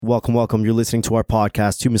welcome. You're listening to our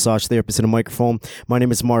podcast, Two Massage Therapists and a Microphone. My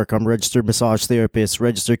name is Mark. I'm a registered massage therapist,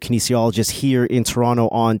 registered kinesiologist here in Toronto,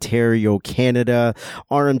 Ontario, Canada.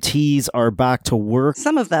 RMTs are back to work.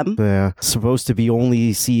 Some of them. Supposed to be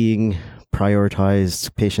only seeing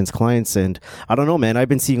prioritized patients, clients, and I don't know, man. I've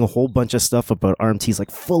been seeing a whole bunch of stuff about RMTs, like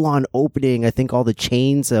full on opening. I think all the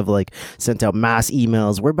chains have like sent out mass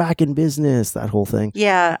emails. We're back in business, that whole thing.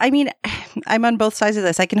 Yeah. I mean, I'm on both sides of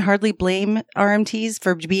this. I can hardly blame RMTs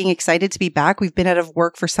for being excited to be back. We've been out of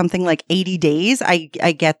work for something like 80 days. I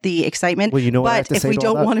get the excitement. Well, you know what I have to but say if we to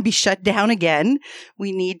all don't that? want to be shut down again,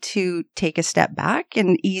 we need to take a step back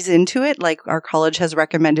and ease into it like our college has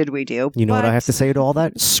recommended we do. You know what I have to say to all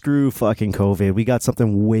that? Screw fucking COVID. We got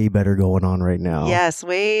something way better going on right now. Yes,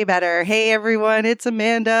 way better. Hey, everyone, it's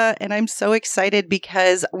Amanda, and I'm so excited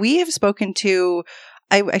because we have spoken to,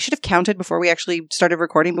 I should have counted before we actually started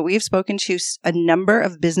recording, but we have spoken to a number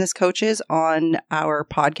of business coaches on our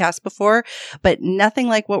podcast before, but nothing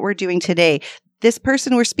like what we're doing today. This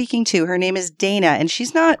person we're speaking to, her name is Dana, and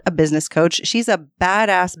she's not a business coach. She's a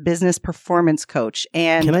badass business performance coach,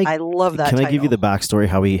 and I love that Can title. I give you the backstory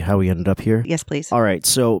how we ended up here? Yes, please. All right,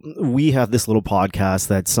 so we have this little podcast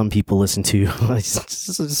that some people listen to. It's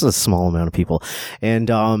just a small amount of people, and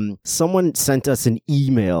someone sent us an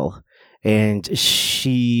email. And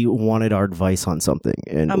she wanted our advice on something.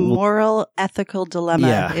 And a moral, ethical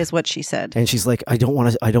dilemma is what she said. And she's like, I don't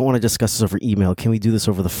want to discuss this over email. Can we do this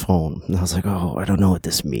over the phone? And I was like, oh, I don't know what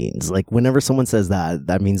this means. Like, whenever someone says that,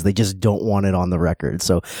 that means they just don't want it on the record.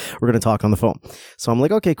 So we're going to talk on the phone. So I'm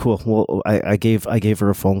like, okay, cool. Well, I gave her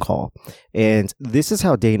a phone call. And this is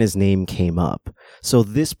how Dana's name came up. So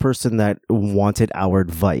this person that wanted our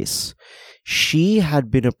advice, she had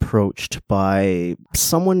been approached by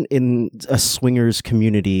someone in a swingers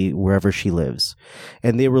community wherever she lives.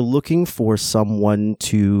 And they were looking for someone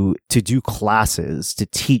to do classes, to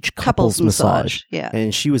teach couples massage. Yeah.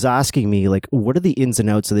 And she was asking me, like, what are the ins and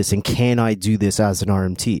outs of this? And can I do this as an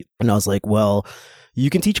RMT? And I was like, well, you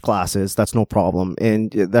can teach classes. That's no problem. And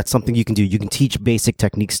that's something you can do. You can teach basic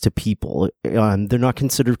techniques to people. They're not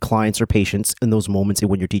considered clients or patients in those moments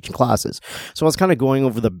when you're teaching classes. So I was kind of going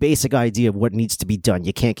over the basic idea of what needs to be done.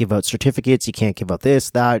 You can't give out certificates. You can't give out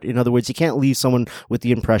this, that. In other words, you can't leave someone with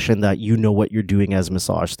the impression that you know what you're doing as a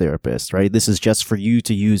massage therapist, right? This is just for you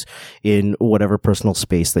to use in whatever personal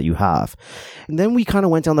space that you have. And then we kind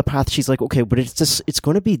of went down the path. She's like, okay, but it's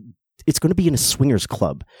going to be in a swingers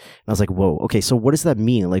club. And I was like, whoa, okay, so what does that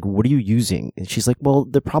mean? Like, what are you using? And she's like, well,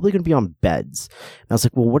 they're probably going to be on beds. And I was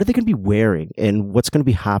like, well, what are they going to be wearing? And what's going to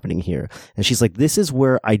be happening here? And she's like, this is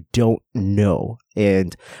where I don't know.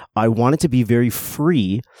 And I want it to be very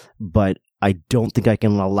free, but I don't think I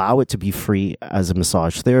can allow it to be free as a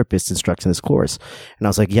massage therapist instructing this course. And I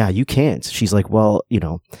was like, yeah, you can't. She's like, well,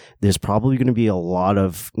 there's probably going to be a lot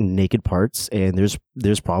of naked parts, and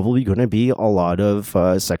there's probably going to be a lot of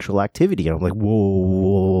sexual activity. And I'm like,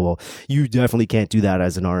 whoa, you definitely can't do that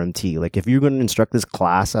as an RMT. Like, if you're going to instruct this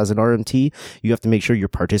class as an RMT, you have to make sure your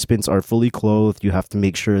participants are fully clothed. You have to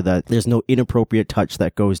make sure that there's no inappropriate touch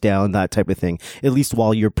that goes down, that type of thing, at least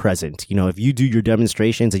while you're present. If you do your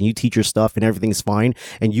demonstrations and you teach your stuff and everything's fine,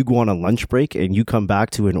 and you go on a lunch break and you come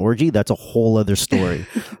back to an orgy, that's a whole other story,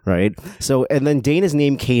 right? So, and then Dana's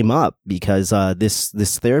name came up because this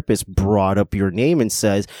therapist brought up your name and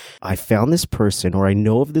says, I found this person, or I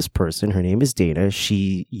know of this person. Her name is Dana.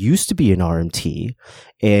 She used to be an RMT,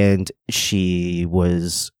 and she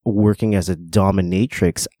was working as a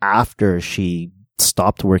dominatrix after she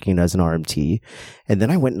stopped working as an RMT. And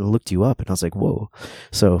then I went and looked you up, and I was like, whoa.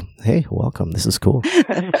 So, hey, welcome. This is cool.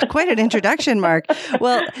 Quite an introduction, Mark.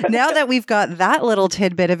 Well, now that we've got that little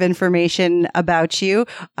tidbit of information about you,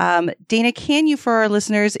 Dana, can you, for our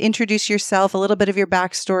listeners, introduce yourself, a little bit of your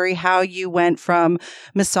backstory, how you went from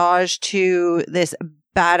massage to this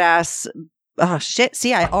badass... Oh, shit.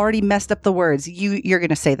 See, I already messed up the words. You're going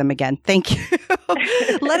to say them again. Thank you.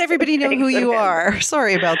 Let everybody know who you are.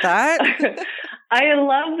 Sorry about that. I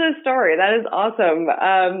love this story. That is awesome.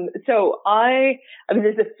 So I mean,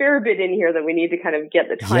 there's a fair bit in here that we need to kind of get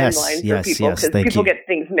the timeline for people, because people get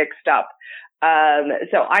things mixed up.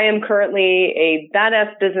 So I am currently a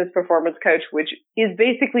badass business performance coach, which is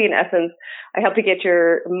basically, in essence, I help to get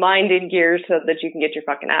your mind in gear so that you can get your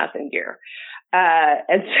fucking ass in gear.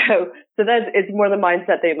 And so it's more the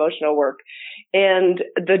mindset, the emotional work. And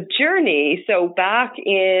the journey, so back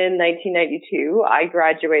in 1992, I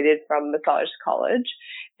graduated from massage college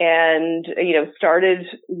and, started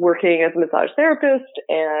working as a massage therapist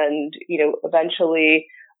and, eventually,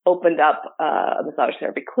 opened up a massage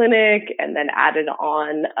therapy clinic, and then added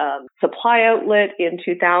on supply outlet in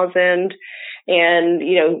 2000, and,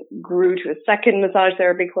 you know, grew to a second massage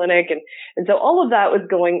therapy clinic. And so all of that was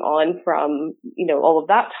going on from, you know, all of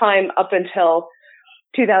that time up until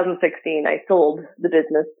 2016. I sold the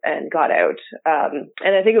business and got out.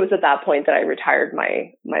 And I think it was at that point that I retired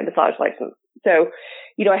my massage license. So,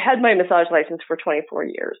 you know, I had my massage license for 24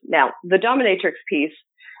 years. Now, the dominatrix piece,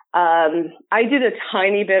 I did a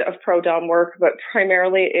tiny bit of pro dom work, but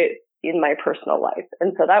primarily it in my personal life.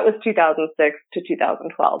 And so that was 2006 to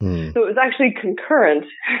 2012. So it was actually concurrent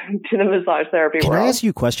to the massage therapy world. Can I ask you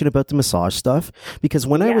a question about the massage stuff? Because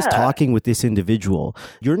when I was talking with this individual,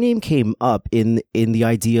 your name came up in the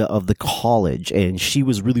idea of the college, and she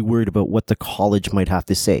was really worried about what the college might have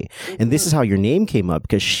to say. And this is how your name came up,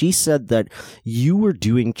 because she said that you were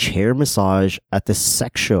doing chair massage at the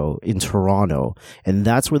sex show in Toronto, and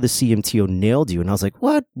that's where the CMTO nailed you. And I was like,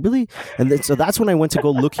 what? Really? And then, so that's when I went to go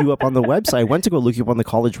look you up on the website. I went to go look you up on the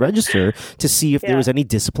college register to see if there was any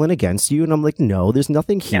discipline against you. And I'm like, no, there's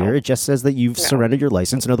nothing here. No. It just says that you've surrendered your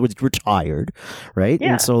license. In other words, retired. Right.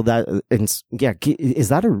 Yeah. And so that, is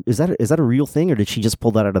that a real thing, or did she just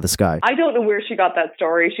pull that out of the sky? I don't know where she got that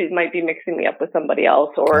story. She might be mixing me up with somebody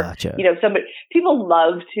else, or, you know, people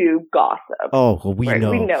love to gossip. Oh, well, we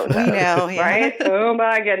know. We know, right? Oh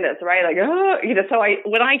my goodness. Right. Like, oh, you know, so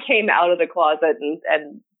when I came out of the closet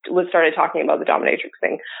and started talking about the dominatrix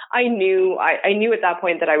thing, I knew at that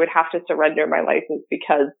point that I would have to surrender my license,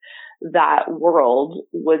 because that world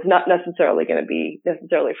was not necessarily going to be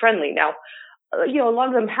necessarily friendly. Now, you know, a lot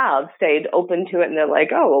of them have stayed open to it, and they're like,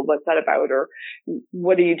 oh, well, what's that about? Or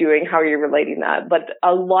what are you doing? How are you relating that? But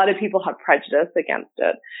a lot of people have prejudice against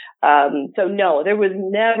it. So no, there was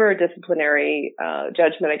never a disciplinary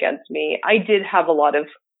judgment against me. I did have a lot of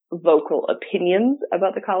vocal opinions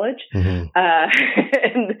about the college. And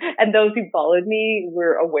those who followed me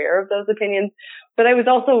were aware of those opinions. But I was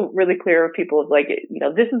also really clear with people of like, you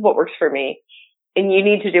know, this is what works for me, and you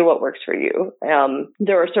need to do what works for you.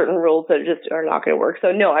 There are certain rules that just are not going to work.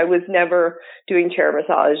 So no, I was never doing chair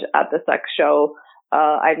massage at the sex show.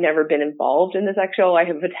 I've never been involved in the sex show.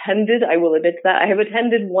 I will admit to that. I have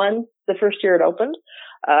attended once the first year it opened,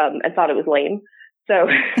 and thought it was lame. So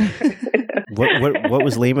what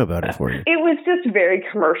was lame about it for you? It was just very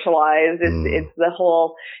commercialized. It's the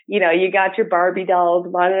whole, you know, you got your Barbie dolls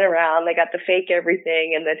running around. They got the fake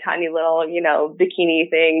everything and the tiny little, you know, bikini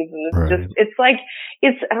things. And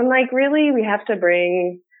I'm like, really? We have to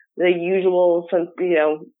bring the usual, you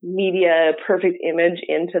know, media perfect image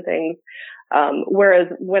into things. Whereas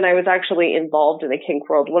when I was actually involved in the kink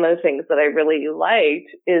world, one of the things that I really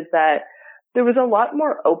liked is that there was a lot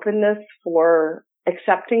more openness for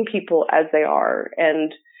accepting people as they are.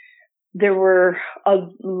 And there were a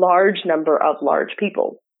large number of large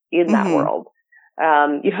people in that world.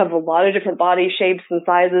 You have a lot of different body shapes and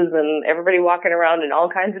sizes, and everybody walking around in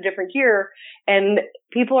all kinds of different gear. And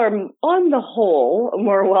people are, on the whole,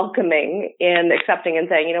 more welcoming and accepting and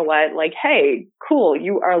saying, you know what, like, hey, cool,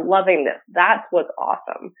 you are loving this. That's what's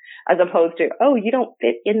awesome. As opposed to, oh, you don't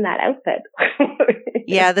fit in that outfit.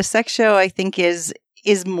 Yeah, the sex show, I think, is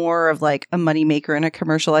more of like a moneymaker and a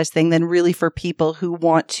commercialized thing than really for people who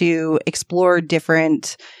want to explore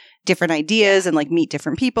different ideas and like meet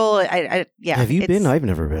different people. Have you been? I've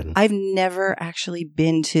never been. I've never actually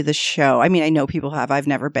been to the show. I mean, I know people have. I've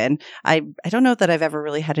never been. I don't know that I've ever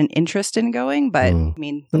really had an interest in going, but I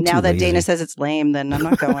mean, now that Dana says it's lame, then I'm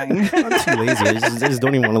not going. I'm too lazy. I just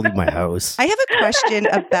don't even want to leave my house. I have a question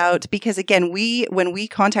about, because again, when we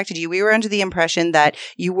contacted you, we were under the impression that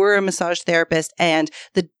you were a massage therapist and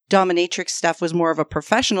the dominatrix stuff was more of a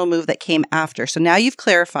professional move that came after. So now you've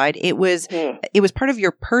clarified it was part of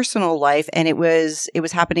your personal life, and it was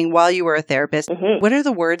happening while you were a therapist. What are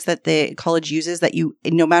the words that the college uses that you,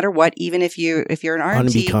 no matter what, even if you're an RMT,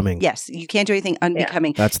 unbecoming. Yes, you can't do anything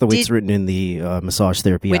unbecoming. That's the way it's written in the Massage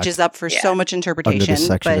Therapy Act, which is up for so much interpretation. Under the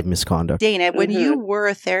section of misconduct. Dana, when you were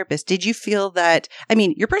a therapist, did you feel that, I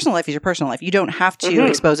mean, your personal life is your personal life. You don't have to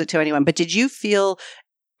expose it to anyone, but did you feel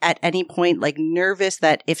at any point like nervous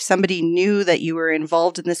that if somebody knew that you were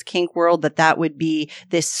involved in this kink world, that would be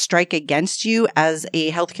this strike against you as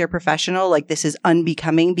a healthcare professional? Like, this is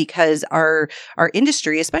unbecoming, because our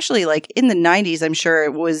industry, especially like in the 90s, I'm sure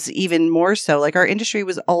it was even more so, like our industry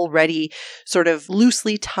was already sort of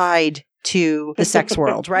loosely tied to the sex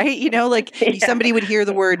world, right? You know, like somebody would hear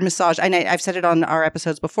the word massage. And I've said it on our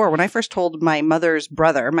episodes before. When I first told my mother's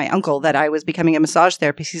brother, my uncle, that I was becoming a massage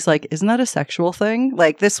therapist, he's like, isn't that a sexual thing?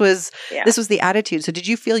 Like this was the attitude. So did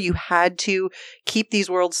you feel you had to keep these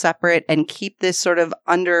worlds separate and keep this sort of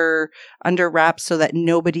under wraps so that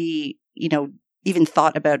nobody, you know, even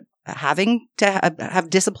thought about having to have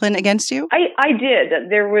discipline against you? I did.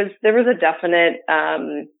 There was a definite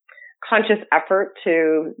conscious effort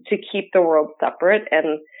to keep the world separate,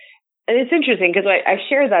 and it's interesting because I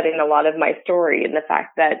share that in a lot of my story, in the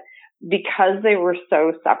fact that because they were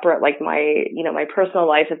so separate, like my personal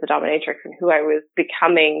life as a dominatrix and who I was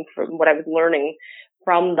becoming from what I was learning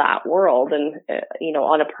from that world, and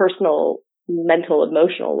on a personal, mental,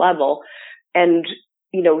 emotional level, and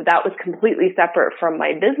that was completely separate from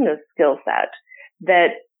my business skill set, that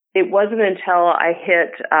it wasn't until I hit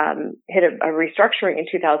a restructuring in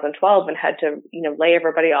 2012 and had to, lay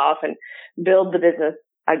everybody off and build the business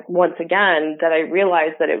once again, that I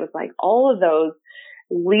realized that it was like all of those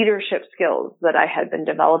leadership skills that I had been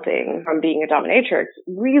developing from being a dominatrix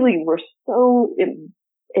really were so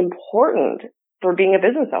important for being a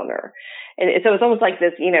business owner. And so it's almost like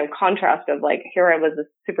this, contrast of like, here I was a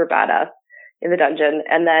super badass in the dungeon,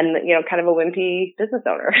 and then, kind of a wimpy business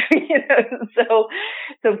owner,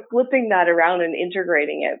 so flipping that around and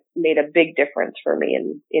integrating it made a big difference for me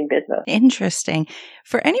in business. Interesting.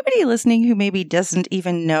 For anybody listening who maybe doesn't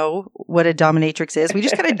even know what a dominatrix is, we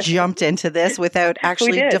just kind of jumped into this without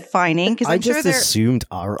actually defining. I just assumed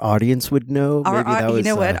our audience would know.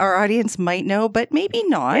 What? Our audience might know, but maybe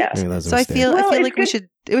not. Yeah. So I feel like we should.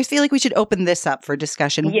 I feel like we should open this up for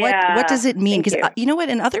discussion. Yeah, what does it mean? Because you know what?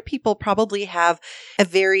 And other people probably have a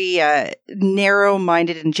very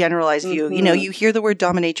narrow-minded and generalized view. Mm-hmm. You hear the word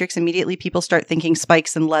dominatrix, immediately people start thinking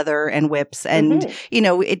spikes and leather and whips. And,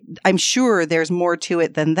 I'm sure there's more to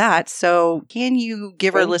it than that. So can you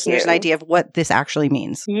give our listeners an idea of what this actually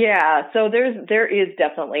means? Yeah. So there is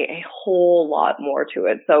definitely a whole lot more to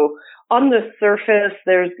it. So on the surface,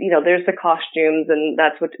 there's the costumes, and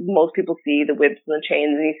that's what most people see, the whips and the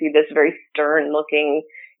chains, and you see this very stern looking,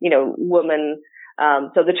 woman.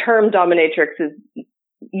 So the term dominatrix is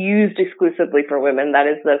used exclusively for women. That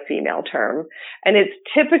is the female term. And it's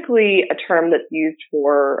typically a term that's used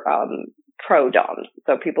for, pro doms.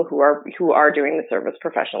 So people who are doing the service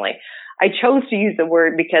professionally. I chose to use the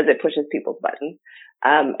word because it pushes people's buttons.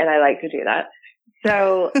 And I like to do that.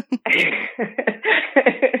 So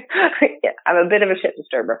I'm a bit of a shit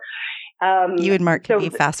disturber. You and Mark can be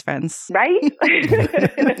fast friends, right?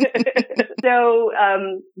 So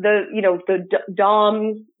the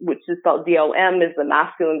Dom, which is spelled D-O-M, is the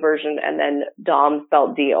masculine version, and then Dom,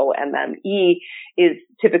 spelled D-O-M-M-E, is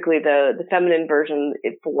typically the feminine version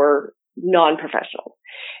for non-professionals.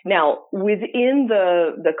 Now, within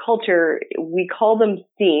the culture, we call them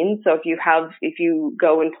scenes. So if you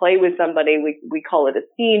go and play with somebody, we call it a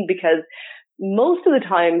scene, because most of the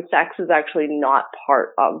time sex is actually not part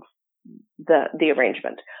of the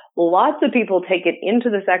arrangement. Lots of people take it into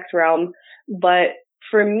the sex realm, but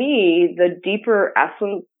for me, the deeper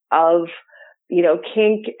essence of,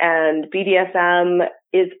 kink and BDSM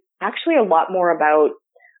is actually a lot more about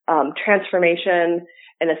transformation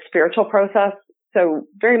and a spiritual process. So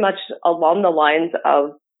very much along the lines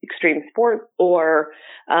of extreme sports or,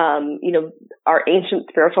 our ancient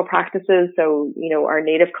spiritual practices. So, our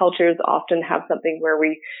native cultures often have something where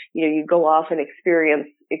you go off and experience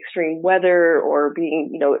extreme weather or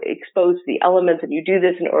being, exposed to the elements, and you do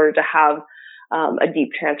this in order to have a deep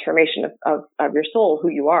transformation of your soul, who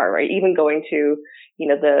you are, right? Even going to,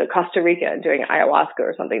 the Costa Rica and doing ayahuasca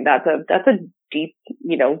or something, that's a deep,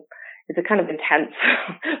 it's a kind of intense,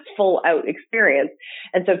 full out experience.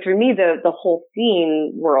 And so for me, the whole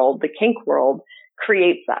scene world, the kink world,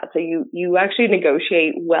 creates that. So you actually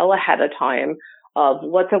negotiate well ahead of time of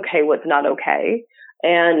what's okay, what's not okay.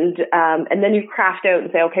 And then you craft out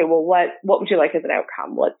and say, okay, well, what would you like as an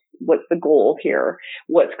outcome? What's the goal here?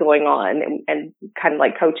 What's going on? And kind of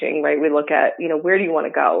like coaching, right? We look at, where do you want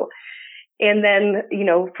to go? And then,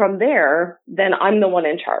 from there, then I'm the one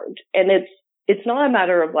in charge. And it's not a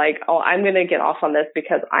matter of like, oh, I'm going to get off on this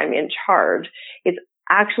because I'm in charge. It's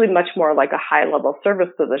actually much more like a high level service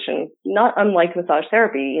position, not unlike massage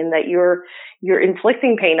therapy, in that you're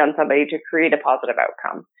inflicting pain on somebody to create a positive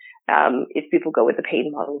outcome. If people go with the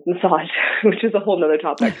pain model of massage, which is a whole nother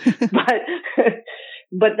topic,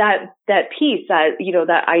 but that piece,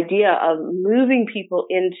 that idea of moving people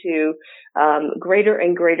into greater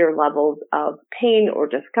and greater levels of pain or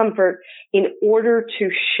discomfort in order to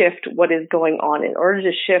shift what is going on, in order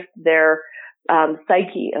to shift their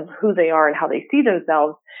psyche of who they are and how they see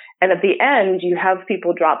themselves. And at the end, you have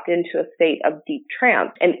people dropped into a state of deep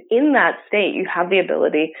trance. And in that state, you have the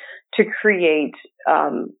ability to create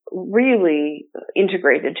really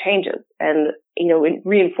integrated changes, and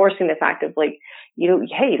reinforcing the fact of like,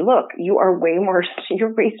 hey, look, you're way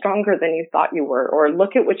stronger than you thought you were, or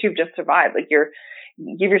look at what you've just survived. Like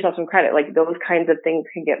give yourself some credit. Like those kinds of things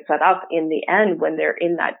can get set up in the end when they're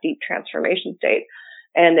in that deep transformation state.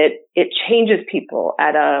 And it changes people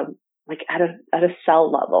at a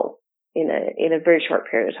cell level in a very short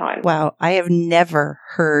period of time. Wow. I have never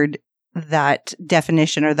heard that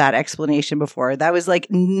definition or that explanation before. That was like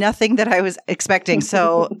nothing that I was expecting.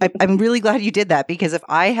 So I'm really glad you did that, because if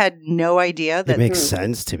I had no idea that... It makes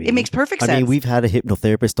sense to me. It makes perfect sense. I mean, we've had a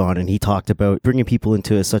hypnotherapist on and he talked about bringing people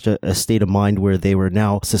into such a state of mind where they were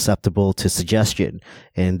now susceptible to suggestion.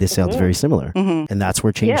 And this sounds very similar. Mm-hmm. And that's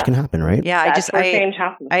where change can happen, right? Yeah, change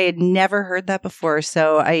happens. I had never heard that before.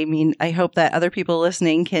 So, I mean, I hope that other people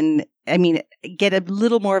listening can, get a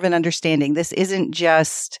little more of an understanding. This isn't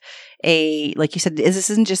just like you said, this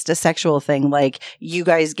isn't just a sexual thing. Like you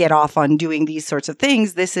guys get off on doing these sorts of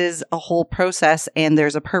things. This is a whole process and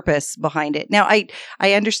there's a purpose behind it. Now,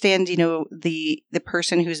 I understand, the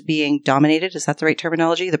person who's being dominated, is that the right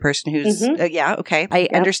terminology? The person who's, okay. I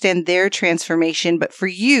understand their transformation, but for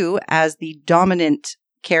you as the dominant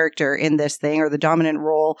character in this thing or the dominant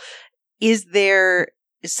role, is there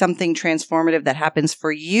something transformative that happens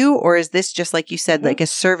for you, or is this just, like you said, like a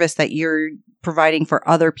service that you're providing for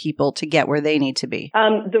other people to get where they need to be?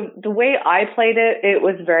 The way I played it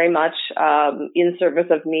was very much in service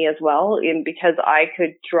of me as well, because I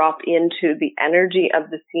could drop into the energy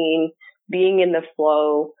of the scene, being in the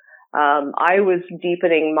flow. I was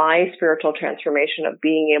deepening my spiritual transformation of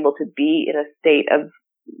being able to be in a state of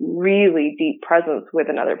really deep presence with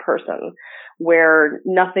another person where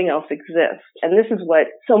nothing else exists. And this is what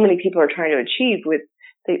so many people are trying to achieve with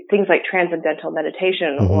things like transcendental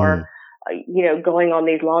meditation or, going on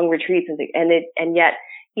these long retreats and yet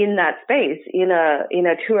in that space, in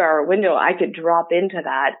a 2-hour window, I could drop into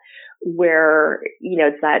that where,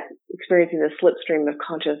 it's that experiencing the slipstream of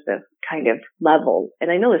consciousness kind of level.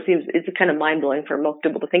 And I know it's kind of mind blowing for most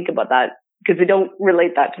people to think about that because they don't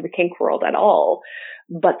relate that to the kink world at all.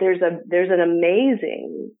 But there's an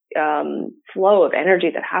amazing flow of energy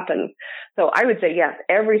that happens. So I would say yes,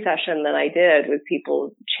 every session that I did with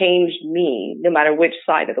people changed me, no matter which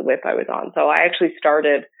side of the whip I was on. So I actually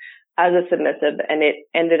started as a submissive, and it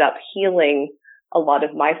ended up healing a lot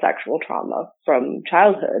of my sexual trauma from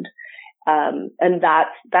childhood. And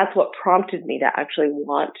that's what prompted me to actually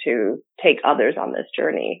want to take others on this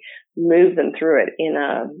journey, move them through it in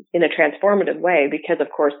a transformative way, because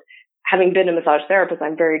of course, having been a massage therapist,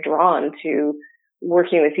 I'm very drawn to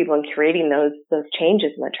working with people and creating those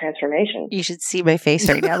changes and that transformation. You should see my face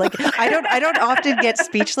right now. Like I don't often get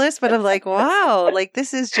speechless, but I'm like, wow, like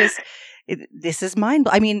this is mind.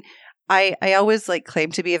 I mean, I always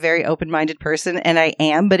claim to be a very open-minded person, and I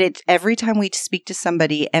am, but every time we speak to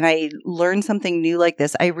somebody and I learn something new like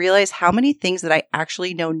this, I realize how many things that I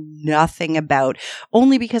actually know nothing about,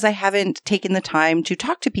 only because I haven't taken the time to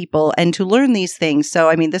talk to people and to learn these things. So,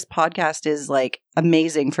 I mean, this podcast is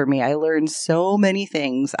amazing for me. I learned so many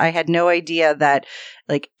things. I had no idea that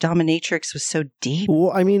dominatrix was so deep.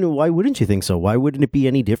 Well, I mean, why wouldn't you think so? Why wouldn't it be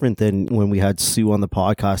any different than when we had Sue on the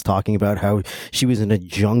podcast talking about how she was in a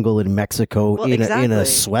jungle in Mexico in a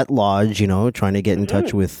sweat lodge, trying to get in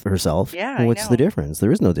touch with herself? Yeah, what's the difference?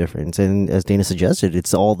 There is no difference. And as Dana suggested,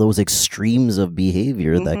 it's all those extremes of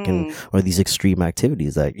behavior that or these extreme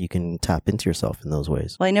activities that you can tap into yourself in those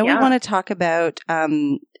ways. Well, I know we want to talk about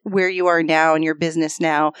where you are now and your business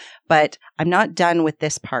now, but I'm not done with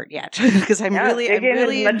this part yet because I'm really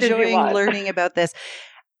enjoying learning about this.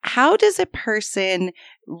 How does a person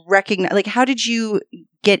recognize, how did you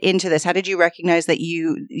get into this? How did you recognize that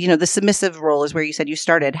the submissive role is where you said you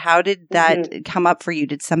started. How did that come up for you?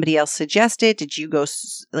 Did somebody else suggest it? Did you go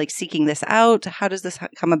seeking this out? How does this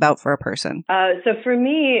come about for a person? So for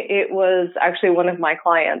me, it was actually one of my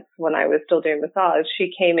clients when I was still doing massage.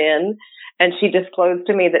 She came in and she disclosed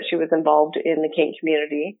to me that she was involved in the kink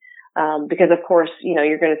community. Because of course,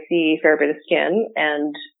 you're going to see a fair bit of skin,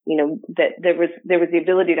 and, that there was the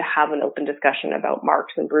ability to have an open discussion about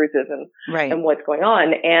marks and bruises and what's going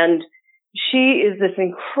on. And she is this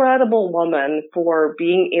incredible woman for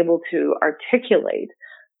being able to articulate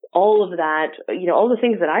all of that, all the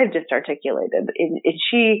things that I've just articulated. And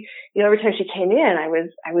she, every time she came in, I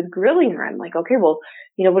was grilling her. I'm like, okay, well,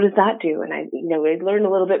 what does that do? And I learned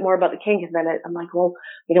a little bit more about the kink. And then I'm like, well,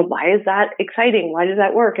 why is that exciting? Why does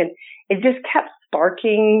that work? And it just kept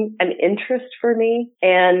sparking an interest for me.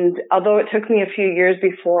 And although it took me a few years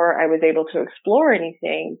before I was able to explore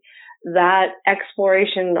anything, that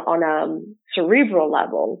exploration on a cerebral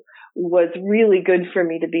level was really good for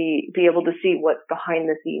me to be able to see what's behind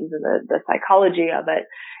the scenes and the psychology of it.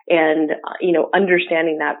 And,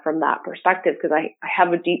 understanding that from that perspective, because I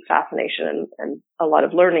have a deep fascination and a lot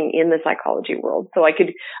of learning in the psychology world. So I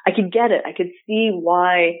could get it. I could see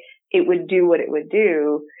why it would do what it would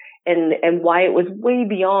do and why it was way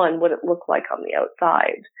beyond what it looked like on the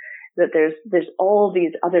outside. That there's all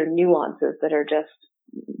these other nuances that are just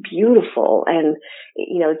beautiful. And,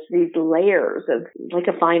 it's these layers of, like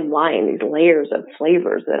a fine wine, these layers of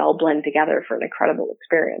flavors that all blend together for an incredible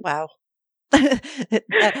experience. Wow.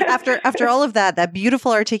 After all of that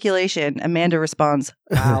beautiful articulation, Amanda responds,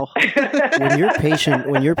 wow. When your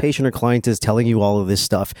patient or client is telling you all of this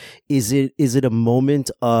stuff, is it a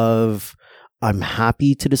moment of, I'm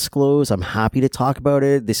happy to disclose, I'm happy to talk about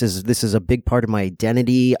it, this is a big part of my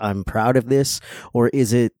identity, I'm proud of this? Or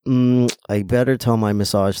is it, I better tell my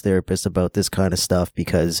massage therapist about this kind of stuff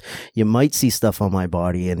because you might see stuff on my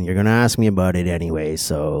body and you're going to ask me about it anyway,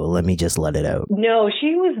 so let me just let it out? No,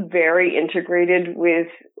 she was very integrated with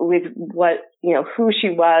what, who she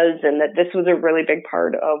was, and that this was a really big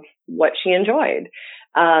part of what she enjoyed.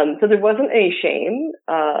 So there wasn't any shame,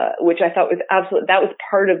 which I thought was that was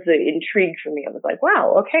part of the intrigue for me. I was like,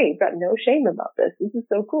 wow, okay, you've got no shame about this. This is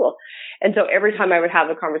so cool. And so every time I would have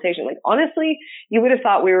a conversation, like, honestly, you would have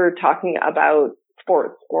thought we were talking about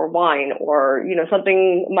sports or wine or,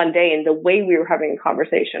 something mundane. The way we were having a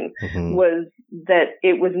conversation was that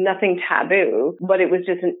it was nothing taboo, but it was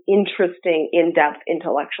just an interesting, in-depth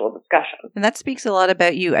intellectual discussion. And that speaks a lot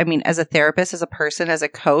about you. I mean, as a therapist, as a person, as a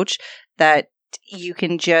coach, that you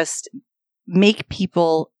can just make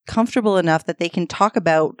people comfortable enough that they can talk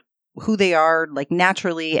about who they are, like,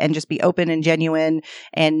 naturally, and just be open and genuine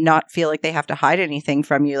and not feel like they have to hide anything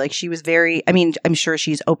from you. Like, she was I'm sure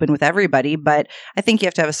she's open with everybody, but I think you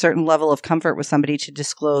have to have a certain level of comfort with somebody to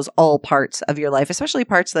disclose all parts of your life, especially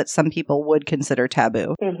parts that some people would consider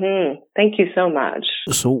taboo. Mm-hmm. Thank you so much.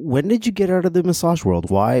 So when did you get out of the massage world?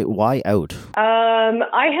 Why out?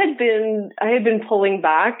 I had been pulling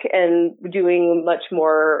back and doing much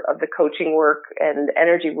more of the coaching work and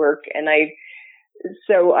energy work, and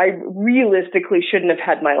So I realistically shouldn't have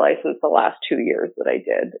had my license the last 2 years that I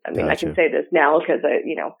did. I mean, gotcha. I can say this now because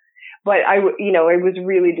but I was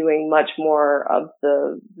really doing much more of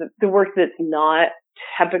the work that's not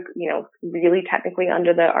really technically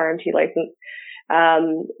under the RMT license.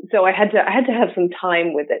 So I had to have some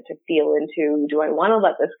time with it to feel into, do I want to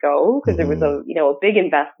let this go? Because there was a big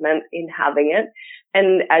investment in having it.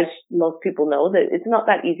 And as most people know, that it's not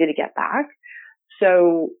that easy to get back.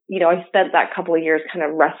 So, I spent that couple of years kind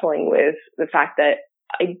of wrestling with the fact that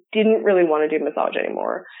I didn't really want to do massage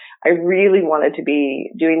anymore. I really wanted to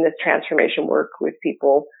be doing this transformation work with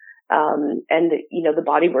people. And the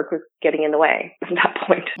body work was getting in the way at that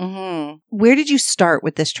point. Mm-hmm. Where did you start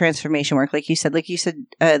with this transformation work? Like you said,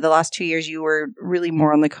 the last 2 years you were really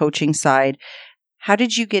more on the coaching side. How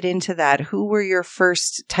did you get into that? Who were your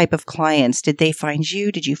first type of clients? Did they find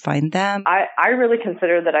you? Did you find them? I really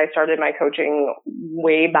consider that I started my coaching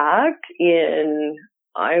way back in,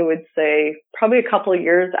 I would say, probably a couple of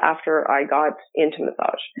years after I got into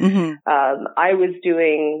massage. Mm-hmm. I was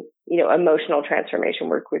doing, emotional transformation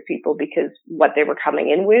work with people because what they were coming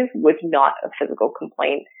in with was not a physical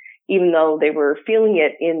complaint. Even though they were feeling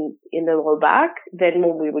it in the low back, then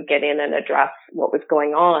when we would get in and address what was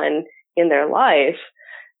going on in their life,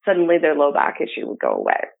 suddenly their low back issue would go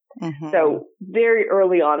away. Mm-hmm. So very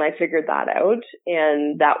early on, I figured that out,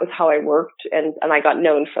 and that was how I worked, and I got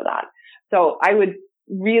known for that. So I would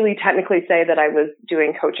really technically say that I was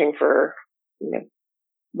doing coaching for,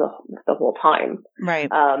 the whole time. Right.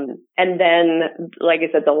 And then, like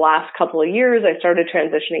I said, the last couple of years, I started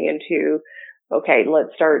transitioning into, okay,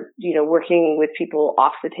 let's start, working with people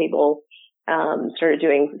off the table, started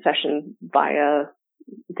doing sessions via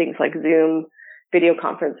things like Zoom, video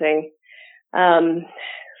conferencing,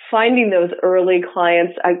 finding those early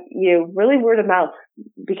clients, really word of mouth,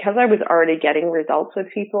 because I was already getting results with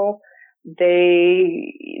people.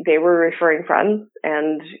 They were referring friends,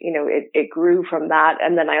 and, it grew from that.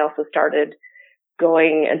 And then I also started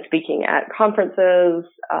going and speaking at conferences,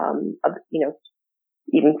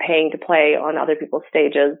 even paying to play on other people's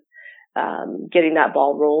stages, getting that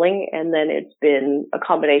ball rolling. And then it's been a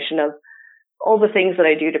combination of all the things that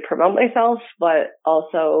I do to promote myself, but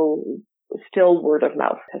also still word of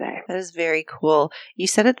mouth today. That is very cool. You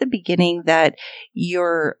said at the beginning that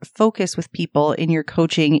your focus with people in your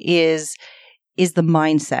coaching is is the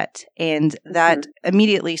mindset. And that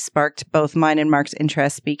immediately sparked both mine and Mark's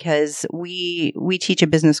interest, because we teach a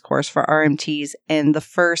business course for RMTs, and the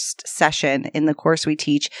first session in the course we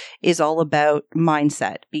teach is all about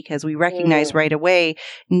mindset, because we recognize right away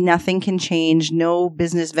nothing can change, no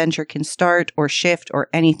business venture can start or shift or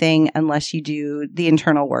anything unless you do the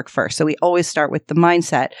internal work first. So we always start with the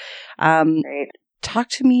mindset. Right. Talk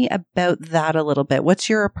to me about that a little bit. What's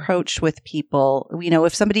your approach with people? You know,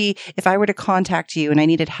 if I were to contact you and I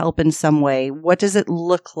needed help in some way, what does it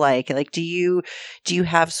look like? Like, do you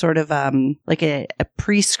have sort of, like a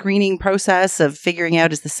pre-screening process of figuring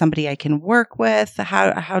out, is this somebody I can work with?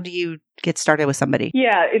 How do you get started with somebody?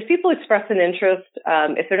 Yeah. If people express an interest,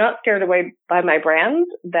 if they're not scared away by my brand,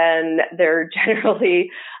 then they're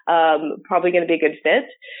generally, probably going to be a good fit.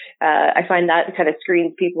 I find that kind of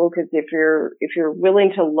screens people, because if you're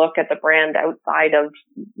willing to look at the brand outside of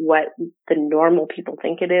what the normal people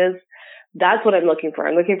think it is, that's what I'm looking for.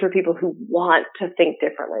 I'm looking for people who want to think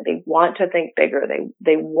differently. They want to think bigger.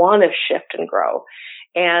 They want to shift and grow.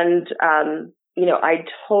 And, you know, I'm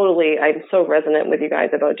so resonant with you guys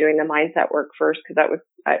about doing the mindset work first, because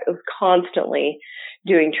I was constantly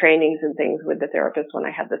doing trainings and things with the therapist when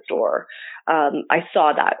I had the store. I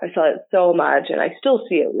saw it so much, and I still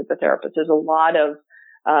see it with the therapist. There's a lot of,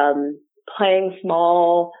 playing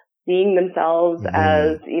small, seeing themselves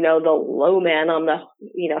as, you know, the low man on the,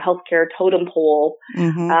 you know, healthcare totem pole.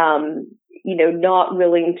 You know, not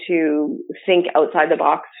willing to think outside the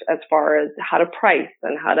box as far as how to price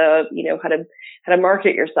and how to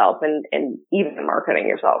market yourself and even marketing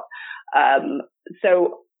yourself.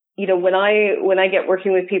 So, you know, when I get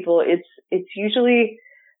working with people, it's usually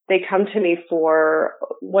they come to me for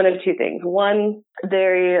one of two things. One,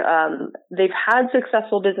 they've had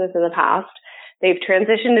successful business in the past. They've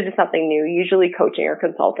transitioned into something new, usually coaching or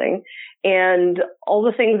consulting, and all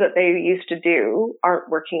the things that they used to do aren't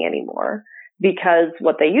working anymore, because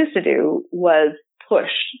what they used to do was push.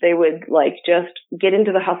 They would like just get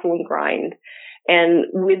into the hustle and grind. And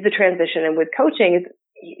with the transition and with coaching,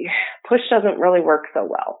 push doesn't really work so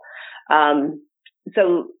well.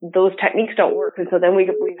 So those techniques don't work. And so then we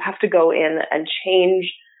have to go in and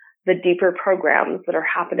change the deeper programs that are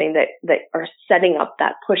happening that are setting up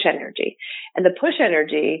that push energy. And the push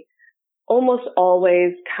energy almost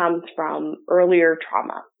always comes from earlier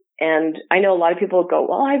trauma. And I know a lot of people go,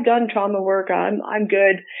 well, I've done trauma work. I'm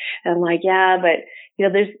good. And I'm like, yeah, but you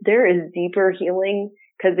know, there is deeper healing,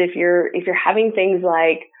 because if you're having things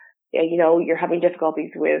like, you know, you're having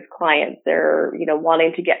difficulties with clients, they're, you know,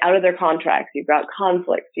 wanting to get out of their contracts, you've got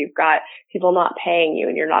conflicts, you've got people not paying you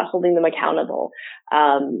and you're not holding them accountable.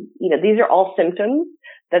 You know, these are all symptoms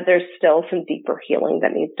that there's still some deeper healing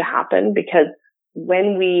that needs to happen, because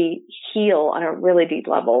when we heal on a really deep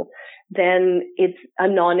level, then it's a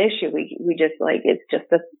non-issue. We just like, it's just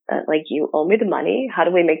like, you owe me the money. How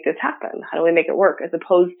do we make this happen? How do we make it work? As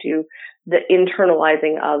opposed to the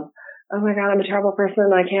internalizing of, oh my God, I'm a terrible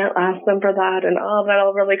person. I can't ask them for that. And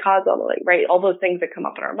that'll really cause all those things that come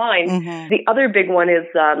up in our mind. The other big one is,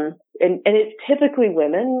 and it's typically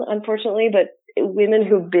women, unfortunately, but women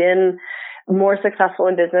who've been more successful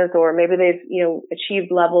in business, or maybe they've, you know,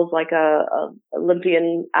 achieved levels like a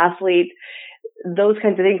Olympian athlete, those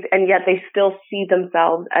kinds of things. And yet they still see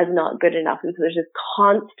themselves as not good enough. And so there's this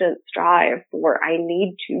constant strive for, I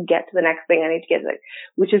need to get to the next thing. I need to get to,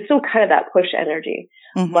 which is still kind of that push energy,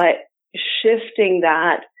 but shifting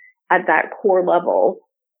that at that core level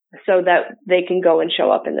so that they can go and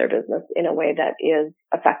show up in their business in a way that is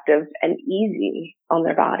effective and easy on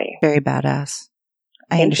their body. Very badass.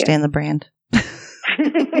 I understand the brand.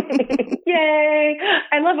 Yay!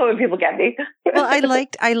 I love it when people get me. Well, I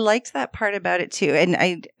liked that part about it too, and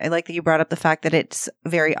I like that you brought up the fact that it's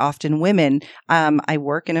very often women. I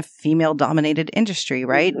work in a female-dominated industry,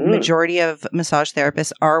 right? Majority of massage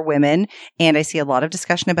therapists are women, and I see a lot of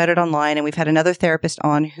discussion about it online. And we've had another therapist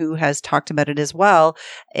on who has talked about it as well.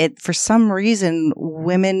 For some reason,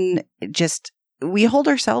 women just, we hold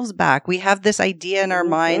ourselves back. We have this idea in our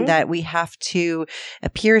mind that we have to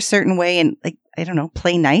appear a certain way and, like, I don't know,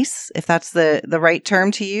 play nice, if that's the right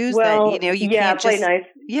term to use. Well, that, you know, you can't play just, nice,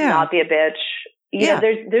 not be a bitch. You know,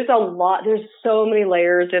 there's a lot, there's so many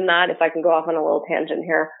layers in that. If I can go off on a little tangent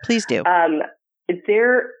here. Please do.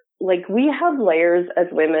 We have layers as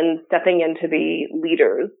women stepping in to be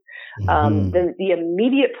leaders. The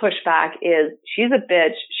immediate pushback is, she's a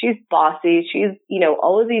bitch, she's bossy, she's, you know,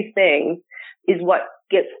 all of these things is what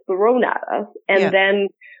gets thrown at us. And then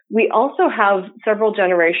we also have several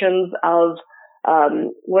generations of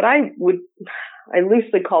what I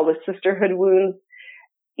loosely call the sisterhood wounds,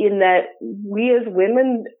 in that we as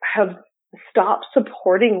women have stop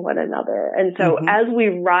supporting one another. And so as we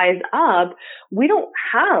rise up, we don't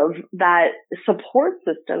have that support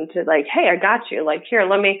system to like, hey, I got you. Like, here,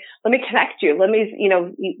 let me connect you.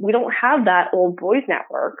 We don't have that old boys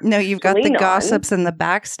network. No, you've got the gossips and the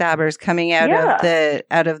backstabbers coming out of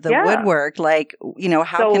the woodwork. Like,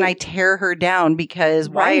 how can I tear her down? Because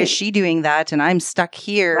why is she doing that? And I'm stuck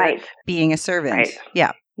here being a servant. Right.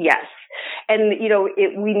 Yeah. Yes. And,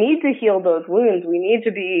 we need to heal those wounds. We need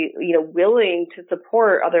to be, willing to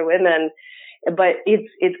support other women. But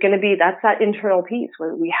it's going to be, that's that internal piece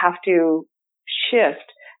where we have to shift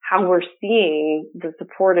how we're seeing the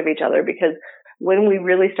support of each other. Because when we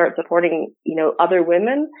really start supporting, other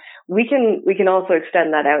women, we can also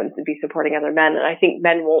extend that out and be supporting other men. And I think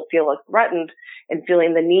men won't feel as threatened and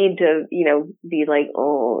feeling the need to, be like,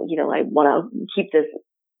 oh, I want to keep this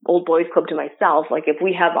old boys club to myself. Like if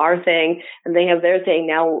we have our thing and they have their thing,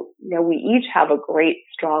 now we each have a great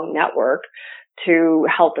strong network to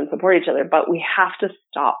help and support each other. But we have to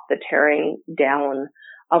stop the tearing down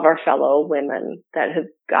of our fellow women. That has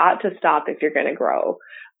got to stop if you're going to grow.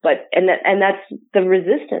 But and that's the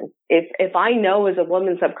resistance. If I know as a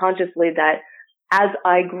woman subconsciously that as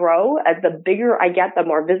I grow, as the bigger I get, the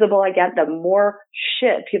more visible I get, the more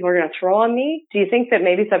shit people are going to throw on me. Do you think that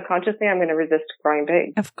maybe subconsciously I'm going to resist growing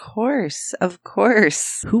big? Of course. Of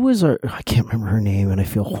course. Who was I can't remember her name and I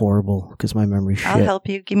feel horrible because my memory's shit. I'll help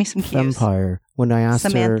you. Give me some cues. Fempire. When I asked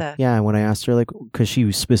Samantha. when I asked her, like, because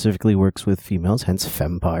she specifically works with females, hence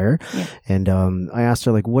Fempire. Yeah. And I asked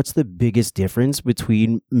her, like, what's the biggest difference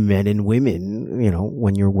between men and women,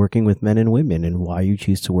 when you're working with men and women and why you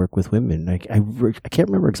choose to work with women? I can't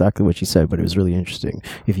remember exactly what she said, but it was really interesting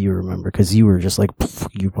if you remember, because you were just like,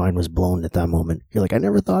 your mind was blown at that moment. You're like, I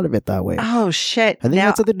never thought of it that way. Oh, shit. I think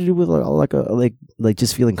that's something to do with like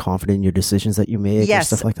just feeling confident in your decisions that you make and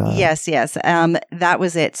stuff like that. Yes. That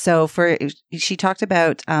was it. So she talked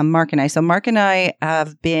about Mark and I. So Mark and I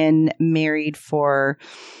have been married for,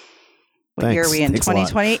 what year are we in?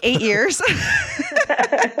 2020? 8 years.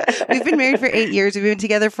 We've been married for 8 years. We've been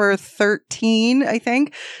together for 13, I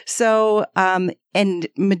think. So, and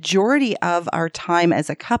majority of our time as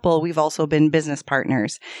a couple, we've also been business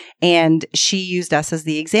partners. And she used us as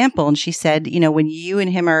the example. And she said, when you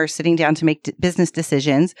and him are sitting down to make business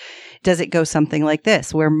decisions, does it go something like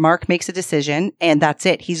this, where Mark makes a decision and that's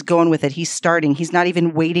it. He's going with it. He's starting. He's not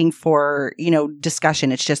even waiting for,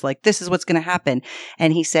 discussion. It's just like, this is what's going to happen.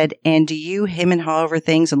 And he said, and do you him and haw over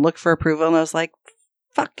things and look for approval? And I was like,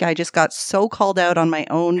 fuck, I just got so called out on my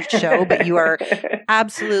own show, but you are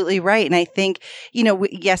absolutely right. And I think,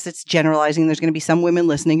 yes, it's generalizing. There's going to be some women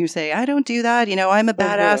listening who say, I don't do that. I'm a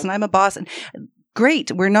badass and I'm a boss. And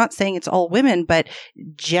great. We're not saying it's all women, but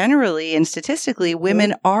generally and statistically,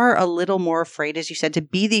 women are a little more afraid, as you said, to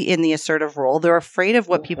be in the assertive role. They're afraid of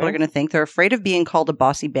what people are going to think. They're afraid of being called a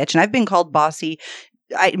bossy bitch. And I've been called bossy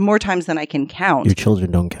more times than I can count. Your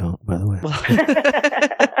children don't count, by the way.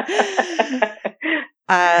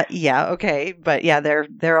 Yeah, okay. But yeah,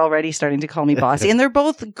 they're already starting to call me bossy. And they're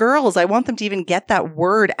both girls. I want them to even get that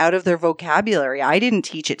word out of their vocabulary. I didn't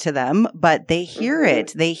teach it to them, but they hear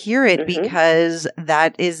it. They hear it because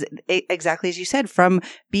that is exactly as you said, from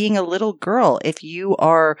being a little girl. If you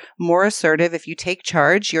are more assertive, if you take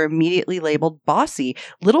charge, you're immediately labeled bossy.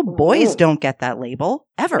 Little boys don't get that label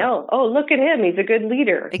ever. No. Oh, look at him. He's a good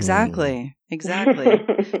leader. Exactly.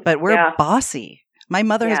 But we're bossy. My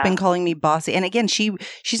mother has been calling me bossy. And again,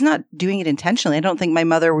 she's not doing it intentionally. I don't think my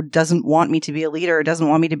mother doesn't want me to be a leader or doesn't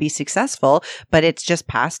want me to be successful, but it's just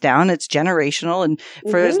passed down. It's generational. And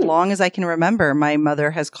for as long as I can remember, my mother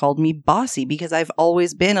has called me bossy because I've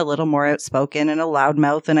always been a little more outspoken and a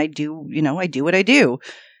loudmouth. And I do what I do.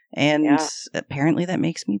 And apparently that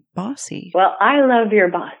makes me bossy. Well, I love your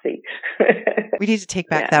bossy. We need to take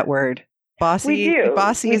back that word. Bossy. We do.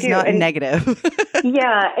 Bossy is not negative.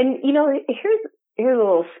 And here's a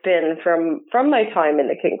little spin from my time in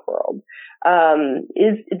the kink world.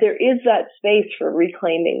 There is that space for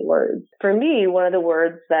reclaiming words. For me, one of the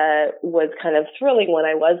words that was kind of thrilling when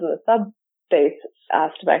I was in the sub-space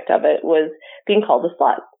aspect of it was being called a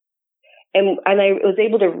slut. And I was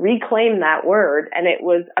able to reclaim that word, and it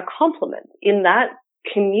was a compliment. In that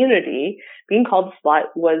community, being called a slut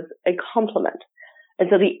was a compliment. And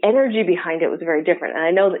so the energy behind it was very different. And I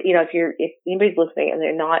know that, if anybody's listening and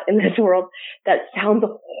they're not in this world, that sounds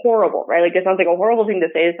horrible, right? Like it sounds like a horrible thing to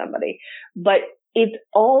say to somebody, but it's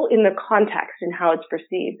all in the context and how it's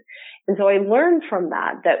perceived. And so I learned from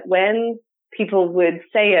that when people would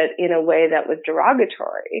say it in a way that was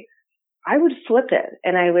derogatory, I would flip it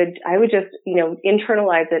and I would just,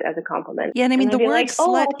 internalize it as a compliment. Yeah. And I mean, the word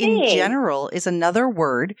slut in general is another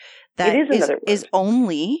word that is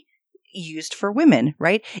only used for women,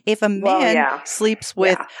 right? If a man sleeps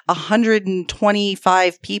with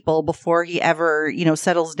 125 people before he ever,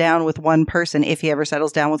 settles down with one person, if he ever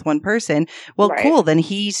settles down with one person, well, cool. Then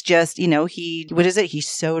he's just, he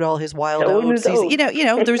sowed all his wild oats.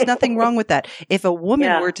 There's nothing wrong with that. If a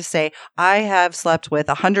woman were to say, I have slept with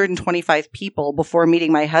 125 people before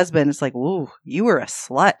meeting my husband, it's like, ooh, you were a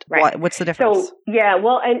slut. Right. What's the difference? So,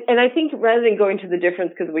 and I think rather than going to the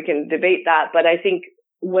difference, because we can debate that, but I think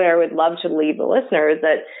where I would love to leave the listener is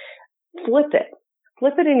that flip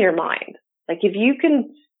it in your mind. Like if you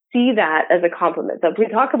can see that as a compliment. So if we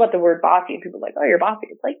talk about the word bossy and people are like, oh, you're bossy.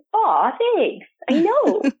 It's like, oh, thanks. I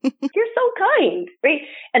know. You're so kind. Right.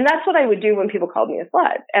 And that's what I would do when people called me a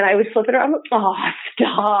slut. And I would flip it around. I'm like, oh,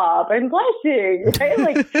 stop. I'm blushing. Right.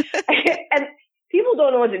 Like, and people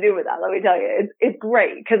don't know what to do with that. Let me tell you, it's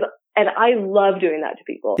great and I love doing that to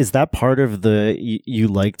people. Is that part of you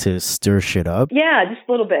like to stir shit up? Yeah, just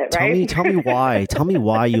a little bit, right? Tell me why. Tell me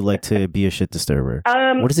why you like to be a shit disturber.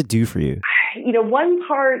 What does it do for you? One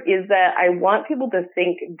part is that I want people to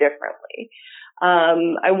think differently.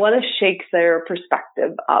 I want to shake their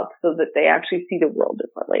perspective up so that they actually see the world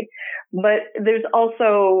differently. But there's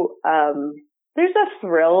also, there's a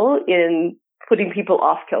thrill in putting people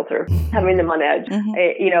off kilter, having them on edge.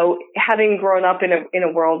 Mm-hmm. Having grown up in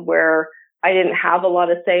a world where I didn't have a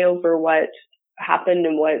lot of say over what happened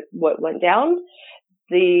and what went down,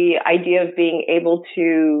 the idea of being able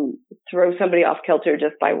to throw somebody off kilter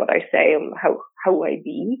just by what I say and how I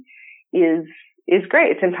be is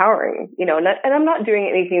great. It's empowering, and I'm not doing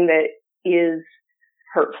anything that is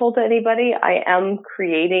hurtful to anybody. I am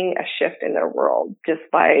creating a shift in their world just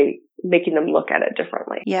by making them look at it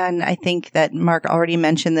differently. Yeah, and I think that Mark already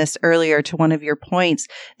mentioned this earlier to one of your points.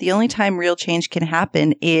 The only time real change can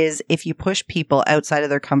happen is if you push people outside of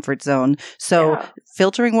their comfort zone. So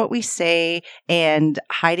filtering what we say and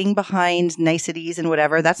hiding behind niceties and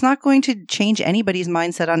whatever, that's not going to change anybody's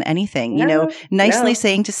mindset on anything. Nicely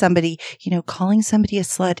saying to somebody, calling somebody a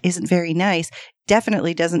slut isn't very nice,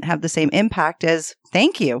 definitely doesn't have the same impact as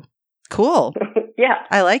thank you. Cool. Yeah.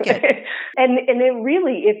 I like it. And it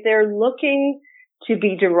really, if they're looking to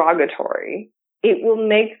be derogatory, it will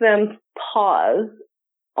make them pause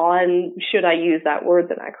on, should I use that word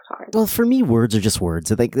the next time? Well, for me, words are just words.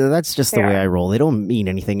 That's just the way I roll. They don't mean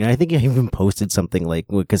anything. And I think I even posted something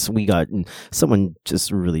because someone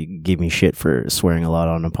just really gave me shit for swearing a lot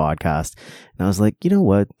on a podcast. And I was like, you know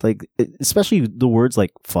what? Like, especially the words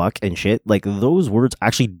like fuck and shit, like those words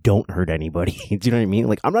actually don't hurt anybody. Do you know what I mean?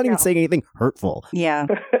 Like, I'm not even saying anything hurtful. Yeah.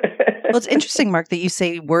 Well, it's interesting, Mark, that you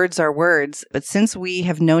say words are words, but since we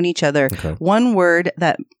have known each other, one word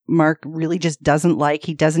that Mark really just doesn't like,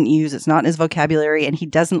 he doesn't use, it's not in his vocabulary, and he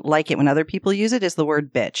doesn't like it when other people use it, is the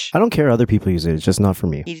word bitch. I don't care other people use it. It's just not for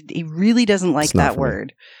me. He really doesn't like that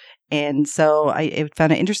word. And so I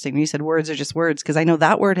found it interesting when you said words are just words, because I know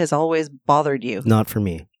that word has always bothered you. Not for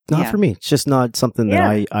me. Not for me. It's just not something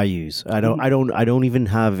that I use. I don't even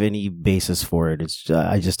have any basis for it. It's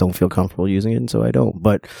I just don't feel comfortable using it, and so I don't.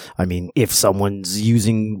 But I mean, if someone's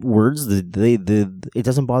using words, it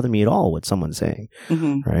doesn't bother me at all what someone's saying,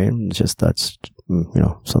 right? It's just that's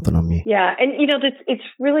something on me. Yeah, and it's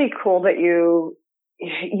really cool that you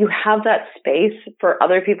have that space for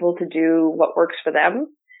other people to do what works for them.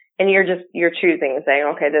 And you're choosing and saying,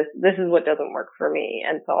 okay, this is what doesn't work for me.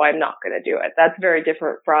 And so I'm not going to do it. That's very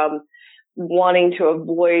different from wanting to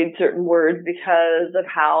avoid certain words because of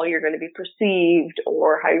how you're going to be perceived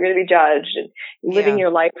or how you're going to be judged, and living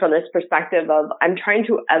your life from this perspective of I'm trying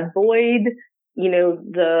to avoid,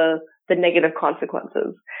 the negative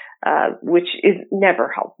consequences, which is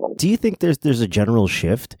never helpful. Do you think there's a general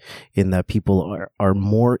shift in that people are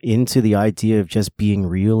more into the idea of just being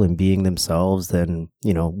real and being themselves than,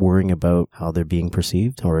 worrying about how they're being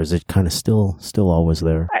perceived? Or is it kind of still always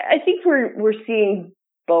there? I think we're seeing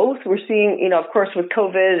both. We're seeing, of course, with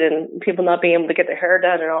COVID and people not being able to get their hair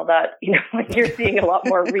done and all that, you're seeing a lot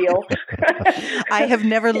more real. I have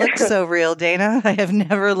never looked so real, Dana. I have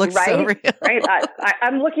never looked so real. Right.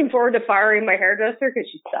 I'm looking forward to firing my hairdresser because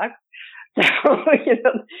she sucks. So,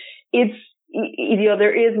 it's,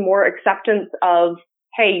 there is more acceptance of,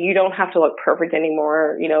 hey, you don't have to look perfect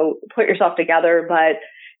anymore. Put yourself together, but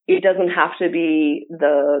it doesn't have to be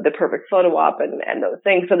the perfect photo op and those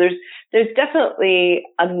things. So there's definitely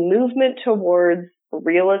a movement towards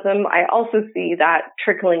realism. I also see that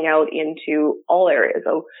trickling out into all areas.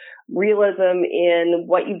 So realism in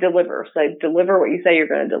what you deliver. So deliver what you say you're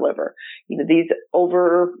going to deliver. These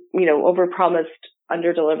over-promised,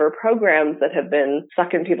 under-deliver programs that have been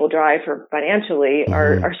sucking people dry for financially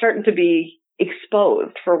are starting to be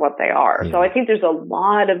exposed for what they are. Yeah. So I think there's a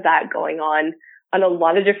lot of that going on on a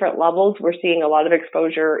lot of different levels. We're seeing a lot of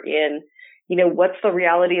exposure in, what's the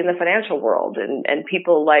reality in the financial world, and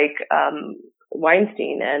people like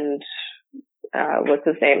Weinstein and what's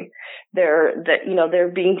his name?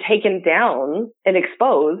 They're being taken down and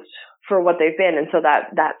exposed for what they've been, and so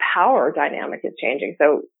that power dynamic is changing.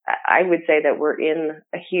 So I would say that we're in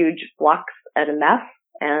a huge flux and a mess,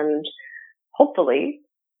 and hopefully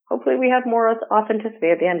we have more authenticity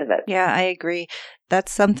at the end of it. Yeah, I agree.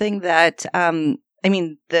 That's something that the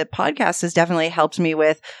podcast has definitely helped me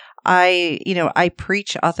with. I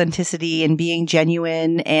preach authenticity and being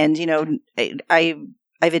genuine, and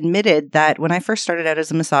I've admitted that when I first started out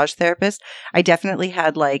as a massage therapist, I definitely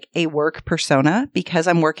had like a work persona because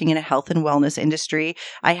I'm working in a health and wellness industry.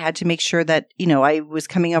 I had to make sure that, I was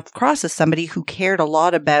coming across as somebody who cared a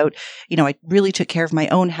lot about, I really took care of my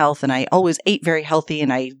own health, and I always ate very healthy,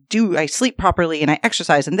 and I sleep properly, and I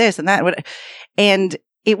exercise and this and that. And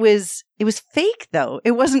it was fake though.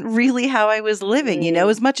 It wasn't really how I was living,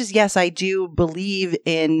 as much as, yes, I do believe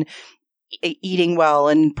in eating well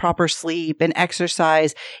and proper sleep and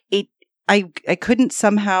exercise. I couldn't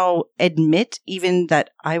somehow admit even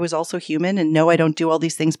that I was also human, and no, I don't do all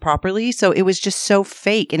these things properly. So it was just so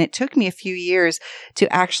fake. And it took me a few years to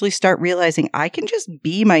actually start realizing I can just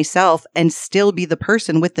be myself and still be the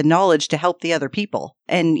person with the knowledge to help the other people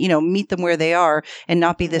and, meet them where they are, and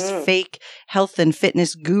not be this fake health and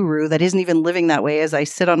fitness guru that isn't even living that way as I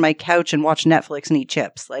sit on my couch and watch Netflix and eat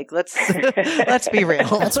chips. Like, let's be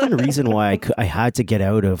real. That's one reason why I had to get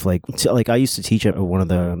out of like I used to teach at one of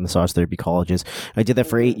the massage therapy colleges. I did that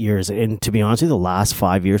for 8 years. And to be honest with you, the last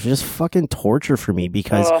 5 years was just fucking torture for me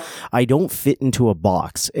because I don't fit into a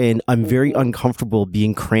box, and I'm very uncomfortable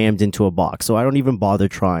being crammed into a box. So I don't even bother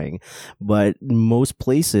trying. But most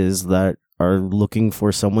places that are looking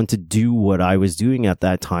for someone to do what I was doing at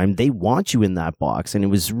that time, they want you in that box, and it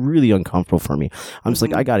was really uncomfortable for me. I'm just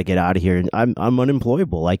like, I got to get out of here, and I'm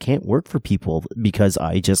unemployable. I can't work for people because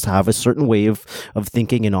I just have a certain way of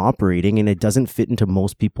thinking and operating, and it doesn't fit into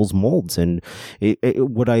most people's molds. And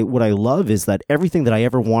what I love is that everything that I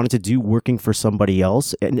ever wanted to do working for somebody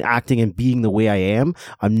else and acting and being the way I am,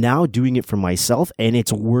 I'm now doing it for myself, and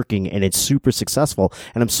it's working, and it's super successful,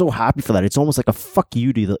 and I'm so happy for that. It's almost like a fuck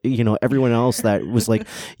you to everyone else that was like,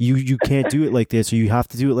 you can't do it like this, or you have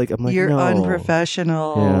to do it like, I'm like, you're no.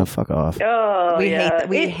 Unprofessional. Yeah, fuck off. Oh, we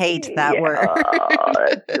hate that word.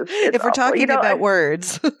 It's if we're talking about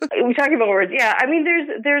words. We're talking about words. Yeah. I mean,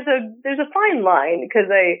 there's a fine line, because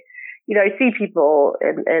I see people,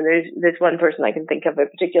 and there's one person I can think of in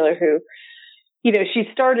particular who, she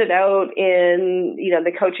started out in,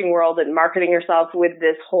 the coaching world and marketing herself with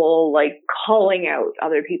this whole like calling out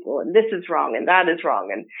other people, and this is wrong and that is wrong.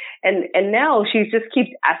 And now she just keeps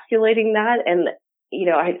escalating that. And,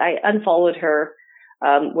 I unfollowed her,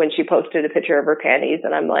 when she posted a picture of her panties,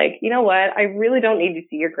 and I'm like, you know what? I really don't need to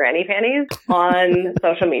see your granny panties on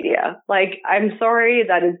social media. Like, I'm sorry,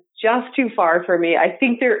 that is just too far for me. I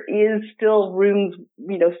think there is still room,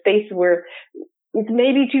 space where it's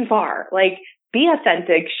maybe too far. Like, be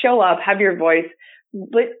authentic, show up, have your voice,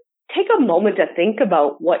 but take a moment to think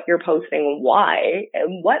about what you're posting, why,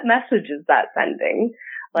 and what message is that sending.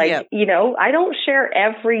 Like, I don't share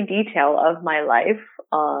every detail of my life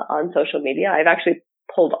on social media. I've actually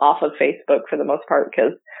pulled off of Facebook for the most part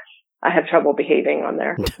because I have trouble behaving on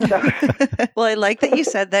there. So. Well, I like that you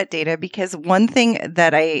said that, Dana, because one thing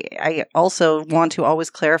that I also want to always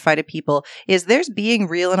clarify to people is there's being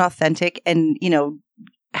real and authentic and,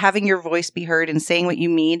 having your voice be heard and saying what you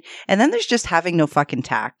mean. And then there's just having no fucking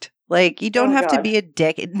tact. Like, you don't have to be a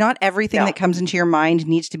dick. Not everything that comes into your mind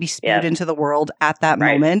needs to be spewed into the world at that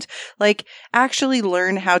moment. Like, actually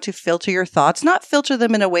learn how to filter your thoughts, not filter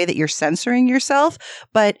them in a way that you're censoring yourself,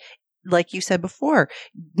 but like you said before,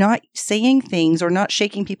 not saying things or not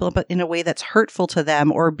shaking people up in a way that's hurtful to them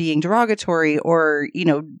or being derogatory or,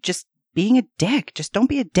 just being a dick. Just don't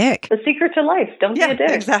be a dick. The secret to life. Don't be a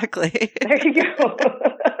dick. Exactly. There you go.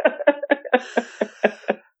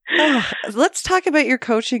 Let's talk about your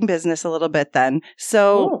coaching business a little bit then.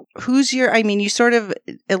 So who's you sort of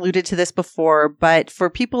alluded to this before, but for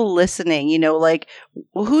people listening,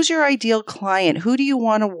 who's your ideal client? Who do you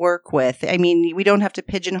want to work with? I mean, we don't have to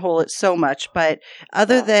pigeonhole it so much, but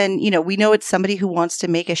other than, we know it's somebody who wants to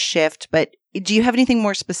make a shift, but do you have anything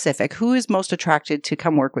more specific? Who is most attracted to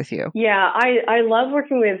come work with you? Yeah, I love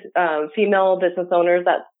working with female business owners.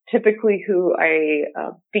 That's typically who I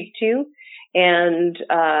speak to. And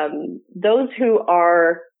those who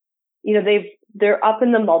are, they're up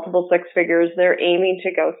in the multiple six figures. They're aiming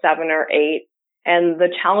to go 7 or 8. And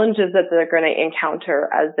the challenges that they're going to encounter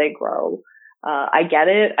as they grow I get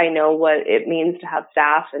it. I know what it means to have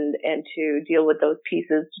staff and to deal with those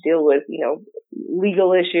pieces, to deal with,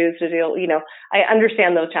 legal issues, I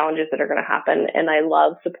understand those challenges that are going to happen, and I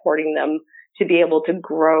love supporting them to be able to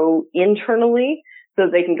grow internally so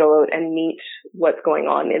they can go out and meet what's going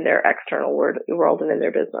on in their external world and in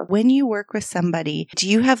their business. When you work with somebody, do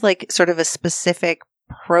you have like sort of a specific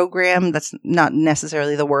program? That's not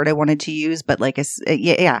necessarily the word I wanted to use, but like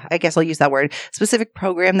I guess I'll use that word. Specific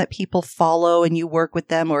program that people follow and you work with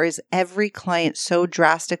them, or is every client so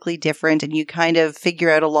drastically different and you kind of figure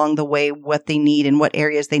out along the way what they need and what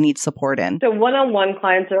areas they need support in? So one-on-one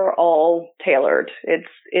clients are all tailored.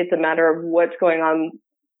 It's a matter of what's going on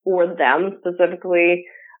for them specifically.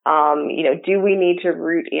 Do we need to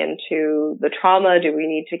root into the trauma? Do we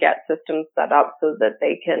need to get systems set up so that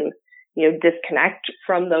they can disconnect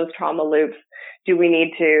from those trauma loops? Do we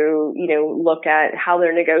need to, look at how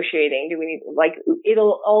they're negotiating? Do we need,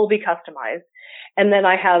 it'll all be customized. And then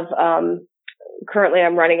I have, currently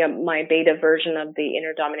I'm running my beta version of the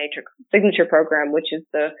Inner Dominatrix Signature Program, which is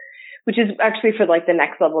actually for like the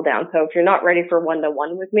next level down. So if you're not ready for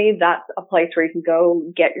one-to-one with me, that's a place where you can go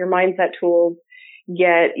get your mindset tools,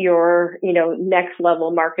 get your, next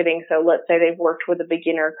level marketing. So let's say they've worked with a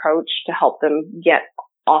beginner coach to help them get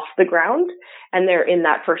off the ground and they're in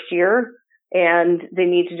that first year and they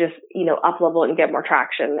need to just, up level and get more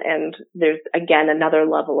traction. And there's again, another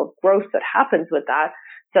level of growth that happens with that.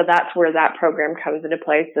 So that's where that program comes into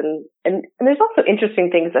place. And there's also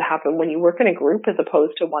interesting things that happen when you work in a group as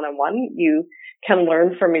opposed to one-on-one. You can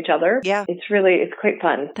learn from each other. Yeah. It's quite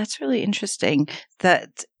fun. That's really interesting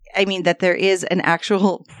that there is an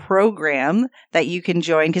actual program that you can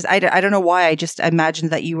join. Because I don't know why. I just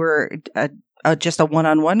imagined that you were just a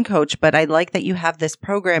one-on-one coach, but I like that you have this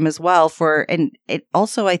program as well and it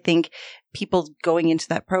also, I think people going into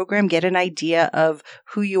that program get an idea of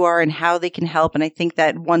who you are and how they can help. And I think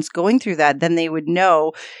that once going through that, then they would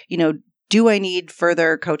know, do I need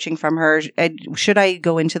further coaching from her? Should I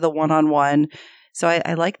go into the one-on-one? So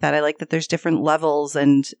I like that. I like that there's different levels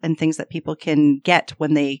and things that people can get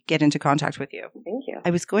when they get into contact with you. Thank you. I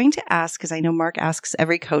was going to ask, because I know Mark asks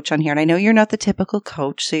every coach on here, and I know you're not the typical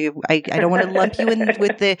coach, so I don't want to lump you in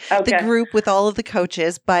with the group with all of the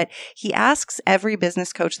coaches, but he asks every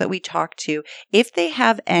business coach that we talk to if they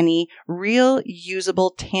have any real usable,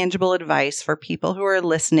 tangible advice for people who are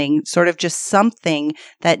listening, sort of just something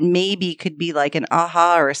that maybe could be like an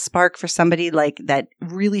aha or a spark for somebody like that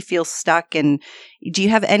really feels stuck. And do you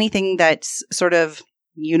have anything that's sort of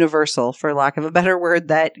universal, for lack of a better word,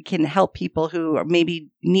 that can help people who maybe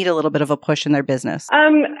need a little bit of a push in their business? I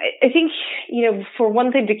think, for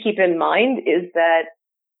one thing to keep in mind is that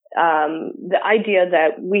the idea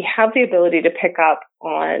that we have the ability to pick up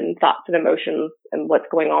on thoughts and emotions and what's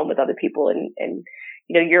going on with other people. And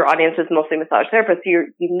your audience is mostly massage therapists. So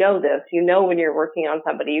you know this. When you're working on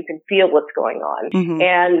somebody, you can feel what's going on. Mm-hmm.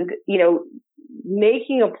 And,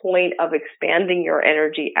 making a point of expanding your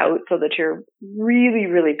energy out so that you're really,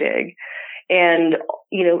 really big. And,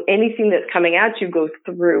 anything that's coming at you goes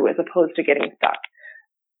through as opposed to getting stuck.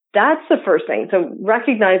 That's the first thing. So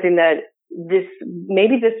recognizing that this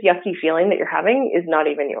yucky feeling that you're having is not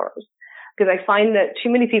even yours. Because I find that too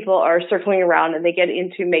many people are circling around and they get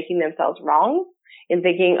into making themselves wrong and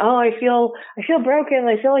thinking, oh, I feel broken.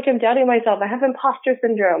 I feel like I'm doubting myself. I have imposter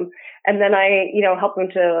syndrome. And then I, help them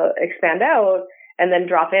to expand out and then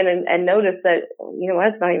drop in and notice that,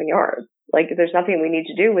 it's not even yours. Like there's nothing we need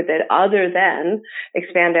to do with it other than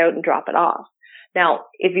expand out and drop it off. Now,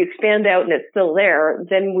 if you expand out and it's still there,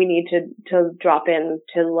 then we need to drop in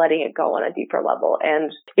to letting it go on a deeper level.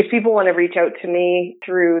 And if people want to reach out to me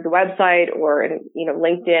through the website or,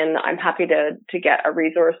 LinkedIn, I'm happy to get a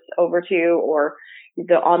resource over to you, or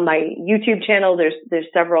on my YouTube channel, there's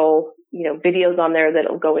several, videos on there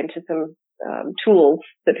that'll go into some tools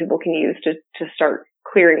that people can use to start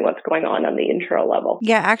clearing what's going on the internal level.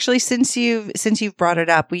 Yeah, actually, since you've brought it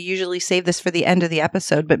up, we usually save this for the end of the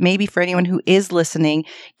episode, but maybe for anyone who is listening,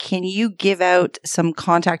 can you give out some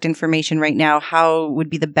contact information right now? How would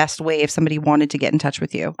be the best way if somebody wanted to get in touch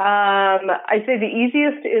with you? I'd say the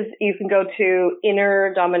easiest is you can go to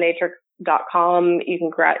innerdominatrix.com. You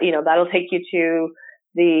can that'll take you to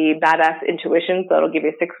the Badass Intuition. So it'll give you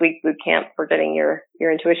a 6-week boot camp for getting your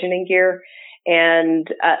intuition in gear. And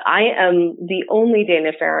I am the only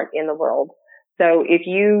Dana Ferrant in the world. So if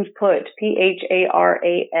you put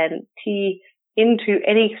PHARANT into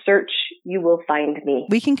any search, you will find me.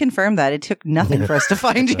 We can confirm that. It took nothing for us to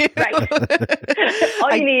find you. Right.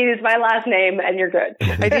 All you need is my last name and you're good.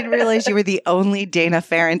 I didn't realize you were the only Dana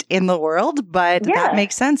Ferrant in the world, but that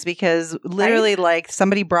makes sense because literally like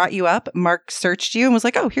somebody brought you up, Mark searched you and was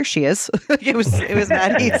like, oh, here she is. it was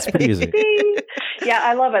that easy. Yeah,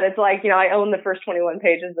 I love it. It's like, I own the first 21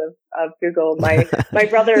 pages of Google. My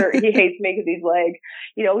brother, he hates me because he's like,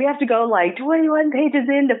 we have to go like 21 pages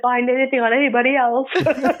in to find anything on anybody else.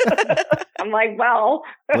 I'm like, well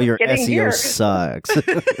your SEO here sucks.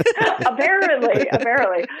 Apparently.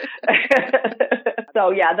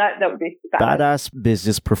 So yeah, that would be badass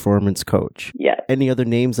business performance coach. Yeah. Any other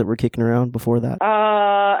names that were kicking around before that?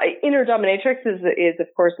 Inner Dominatrix is of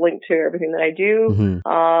course linked to everything that I do. Mm-hmm.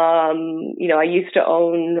 I used to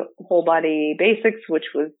own Whole Body Basics, which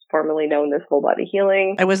was formerly known as Whole Body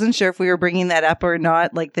Healing. I wasn't sure if we were bringing that up or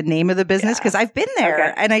not, like the name of the business, because I've been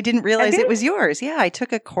there and I didn't realize it was yours. Yeah, I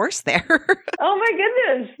took a course there. Oh my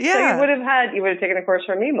goodness! Yeah, so you would have taken a course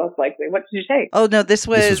from me most likely. What did you take? Oh no, this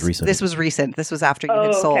was recent. This was after you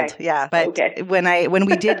had sold. Yeah, but when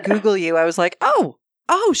we did Google you, I was like, oh,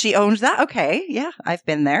 she owns that. Okay, yeah, I've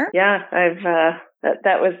been there. Yeah, I've.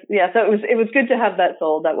 That was So it was good to have that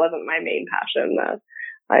sold. That wasn't my main passion.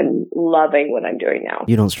 I'm loving what I'm doing now.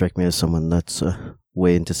 You don't strike me as someone that's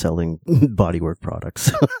way into selling bodywork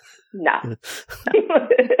products. No.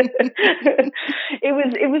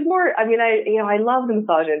 It was more, I mean, I love the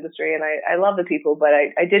massage industry and I love the people, but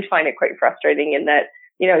I did find it quite frustrating in that,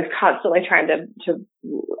 I was constantly trying to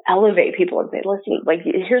elevate people and say, listen, like,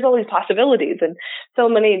 here's all these possibilities. And so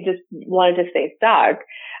many just wanted to stay stuck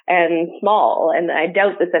and small. And I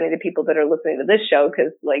doubt that any of the people that are listening to this show,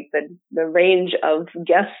 because like the range of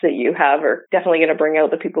guests that you have are definitely going to bring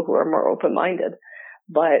out the people who are more open-minded.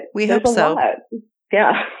 But we hope so. Lot.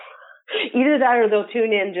 Yeah. Either that or they'll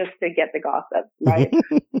tune in just to get the gossip, right?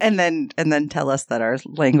 and then tell us that our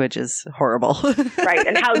language is horrible. Right.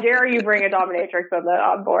 And how dare you bring a dominatrix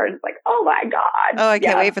on board? It's like, oh my God. Oh, I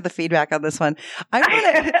can't wait for the feedback on this one.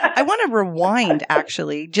 I want to rewind,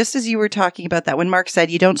 actually, just as you were talking about that, when Mark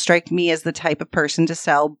said, you don't strike me as the type of person to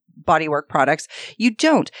sell bodywork products. You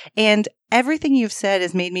don't. And everything you've said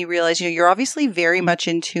has made me realize, you're obviously very much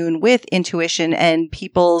in tune with intuition and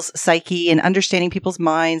people's psyche and understanding people's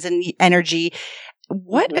minds and energy.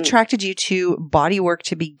 What attracted you to bodywork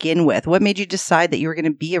to begin with? What made you decide that you were going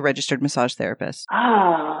to be a registered massage therapist?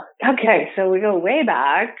 Okay. So we go way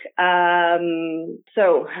back.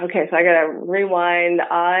 So I got to rewind.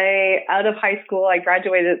 Out of high school, I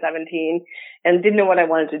graduated at 17 and didn't know what I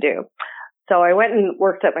wanted to do. So I went and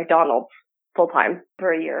worked at McDonald's full time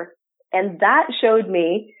for a year. And that showed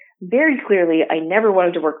me very clearly I never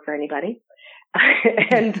wanted to work for anybody.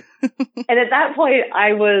 and at that point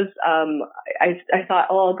I was, I thought,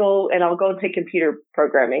 I'll go and take computer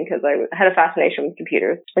programming because I had a fascination with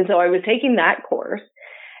computers. And so I was taking that course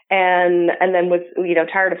and then was,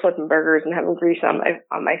 tired of flipping burgers and having grease on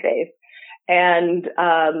my face. And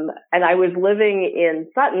I was living in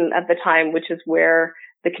Sutton at the time, which is where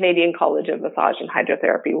the Canadian College of Massage and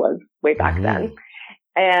Hydrotherapy was way back then.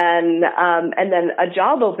 And then a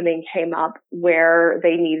job opening came up where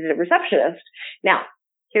they needed a receptionist. Now,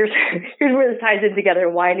 here's where this ties in together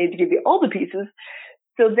and why I need to give you all the pieces.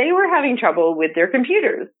 So they were having trouble with their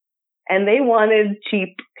computers and they wanted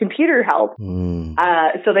cheap computer help.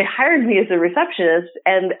 So they hired me as a receptionist.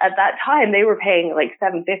 And at that time they were paying like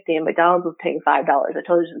 $7.50 and McDonald's was paying $5. I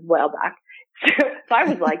told you this a while back. So I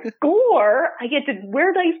was like, score! I get to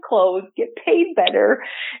wear nice clothes, get paid better,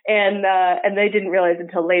 and they didn't realize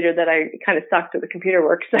until later that I kind of sucked at the computer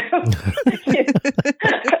work. So I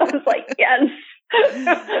was like, yes.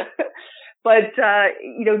 But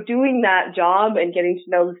doing that job and getting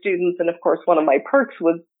to know the students, and of course, one of my perks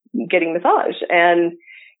was getting massage. And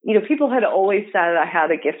people had always said I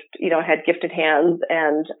had a gift. I had gifted hands,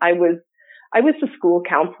 and I was the school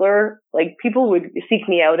counselor. Like people would seek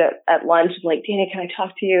me out at lunch and like, Dana, can I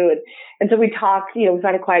talk to you? And so we talked, we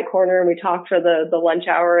found a quiet corner and we talked for the lunch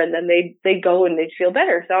hour and then they'd go and they'd feel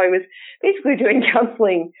better. So I was basically doing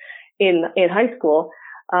counseling in high school.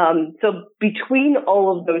 So between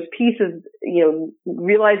all of those pieces,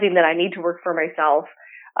 realizing that I need to work for myself,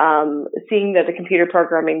 seeing that the computer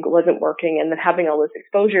programming wasn't working and then having all this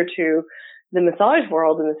exposure to the massage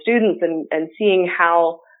world and the students and seeing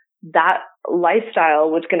how that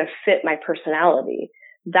lifestyle was going to fit my personality.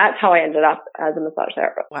 that's how I ended up as a massage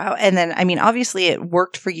therapist. Wow. And then, I mean, obviously it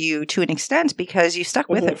worked for you to an extent because you stuck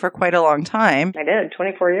with it for quite a long time. I did,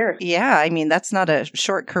 24 years. Yeah. I mean, that's not a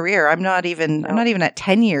short career. I'm not even at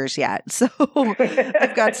 10 years yet. So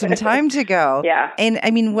I've got some time to go. Yeah. And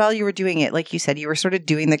I mean, while you were doing it, like you said, you were sort of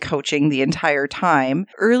doing the coaching the entire time.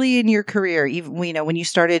 Early in your career, even, when you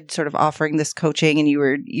started sort of offering this coaching and you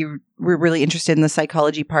were really interested in the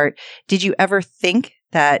psychology part, did you ever think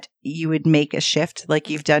that you would make a shift like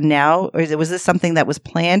you've done now? Or was this something that was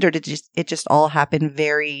planned, or did it just all happen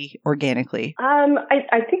very organically?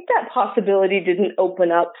 I think that possibility didn't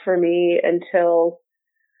open up for me until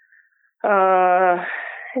around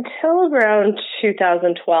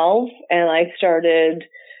 2012. And I started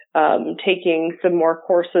taking some more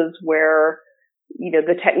courses where,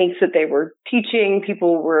 the techniques that they were teaching,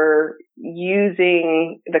 people were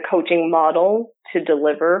using the coaching model to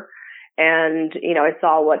deliver. And, I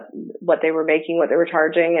saw what they were making, what they were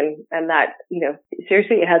charging, and that,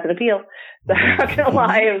 seriously, it has an appeal. So I'm not going to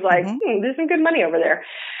lie. I was like, there's some good money over there.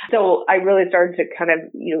 So I really started to kind of,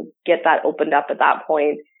 get that opened up at that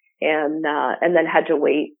point, and then had to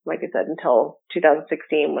wait, like I said, until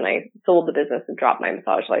 2016 when I sold the business and dropped my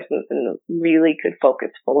massage license and really could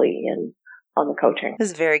focus fully on the coaching.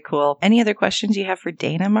 This is very cool. Any other questions you have for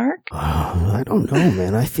Dana, Mark? I don't know,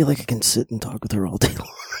 man. I feel like I can sit and talk with her all day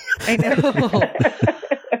long. I know.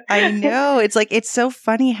 I know. It's like, it's so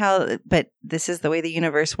funny but this is the way the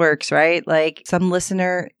universe works, right? Like some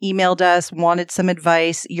listener emailed us, wanted some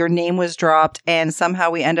advice, your name was dropped, and somehow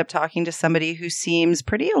we end up talking to somebody who seems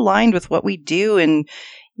pretty aligned with what we do. And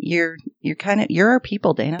you're our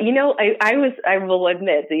people, Dana. I will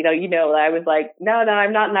admit, I was like, no,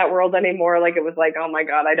 I'm not in that world anymore. Like it was like, oh my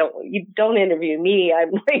God, you don't interview me.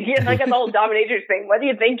 I'm like an old dominatrix thing. What are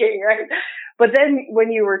you thinking? Right. But then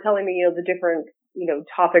when you were telling me, the different,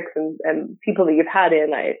 topics and people that you've had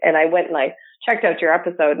in, I went and I checked out your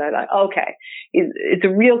episode and I thought, okay, it's a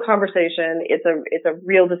real conversation. It's a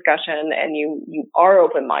real discussion, and you are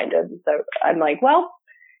open-minded. So I'm like, well,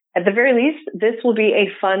 at the very least, this will be a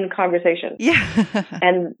fun conversation. Yeah.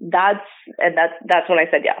 and that's when I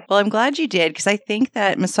said yes. Well, I'm glad you did, because I think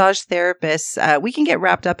that massage therapists, we can get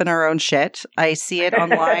wrapped up in our own shit. I see it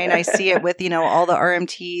online. I see it with, all the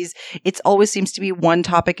RMTs. It always seems to be one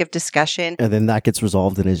topic of discussion. And then that gets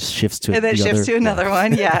resolved and it shifts to another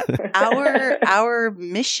one. Yeah. Our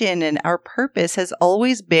mission and our purpose has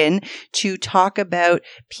always been to talk about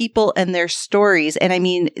people and their stories. And I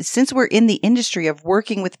mean, since we're in the industry of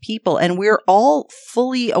working with people, and we're all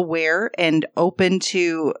fully aware and open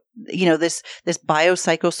to this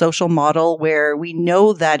biopsychosocial model where we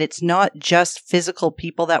know that it's not just physical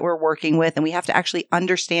people that we're working with, and we have to actually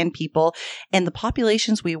understand people, and the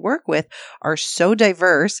populations we work with are so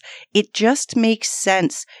diverse. It just makes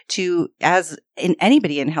sense to, as in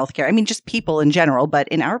anybody in healthcare, I mean, just people in general, but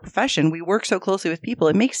in our profession, we work so closely with people.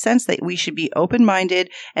 It makes sense that we should be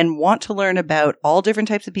open-minded and want to learn about all different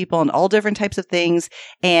types of people and all different types of things,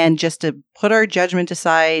 and just to put our judgment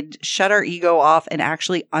aside, shut our ego off, and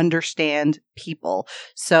actually understand people.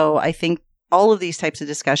 So I think all of these types of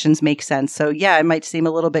discussions make sense. So yeah, it might seem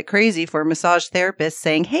a little bit crazy for a massage therapist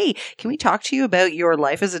saying, hey, can we talk to you about your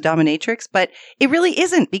life as a dominatrix? But it really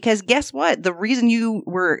isn't, because guess what? The reason you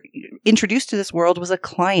were introduced to this world was a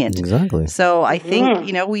client. Exactly. So I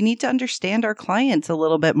think, we need to understand our clients a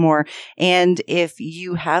little bit more. And if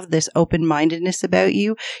you have this open-mindedness about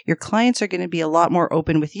you, your clients are going to be a lot more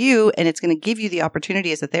open with you, and it's going to give you the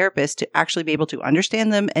opportunity as a therapist to actually be able to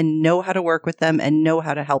understand them and know how to work with them and know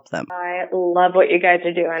how to help them. I love what you guys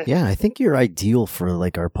are doing. Yeah, I think you're ideal for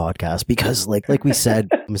like our podcast, because like we said,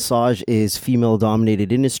 massage is female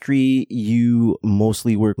dominated industry. You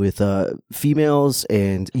mostly work with females,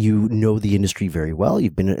 and you know the industry very well.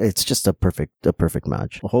 It's just a perfect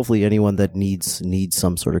match. Hopefully anyone that needs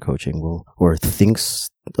some sort of coaching or thinks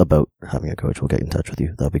about having a coach will get in touch with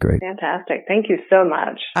you. That'd be great. Fantastic. Thank you so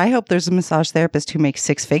much. I hope there's a massage therapist who makes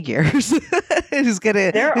six figures who's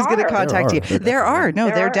gonna contact you.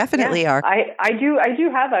 There definitely are. I do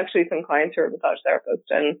have actually some clients who are massage therapists,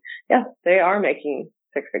 and yeah, they are making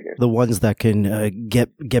six figures. The ones that can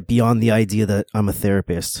get beyond the idea that I'm a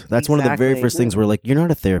therapist. That's one of the very first things where like, you're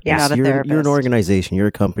not a therapist. You're an organization. You're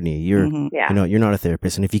a company. You're you're not a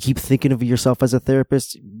therapist. And if you keep thinking of yourself as a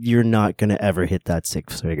therapist, you're not going to ever hit that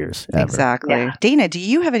six figures. Ever. Exactly. Yeah. Dana, do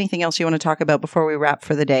you have anything else you want to talk about before we wrap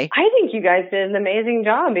for the day? I think you guys did an amazing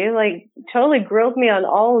job. You totally grilled me on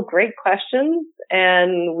all great questions,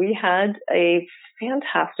 and we had a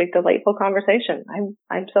fantastic, delightful conversation.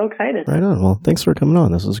 I'm so excited. Right on. Well, thanks for coming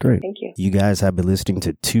on. This was great. Thank you. You guys have been listening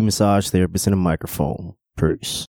to Two Massage Therapists and a Microphone. Peace.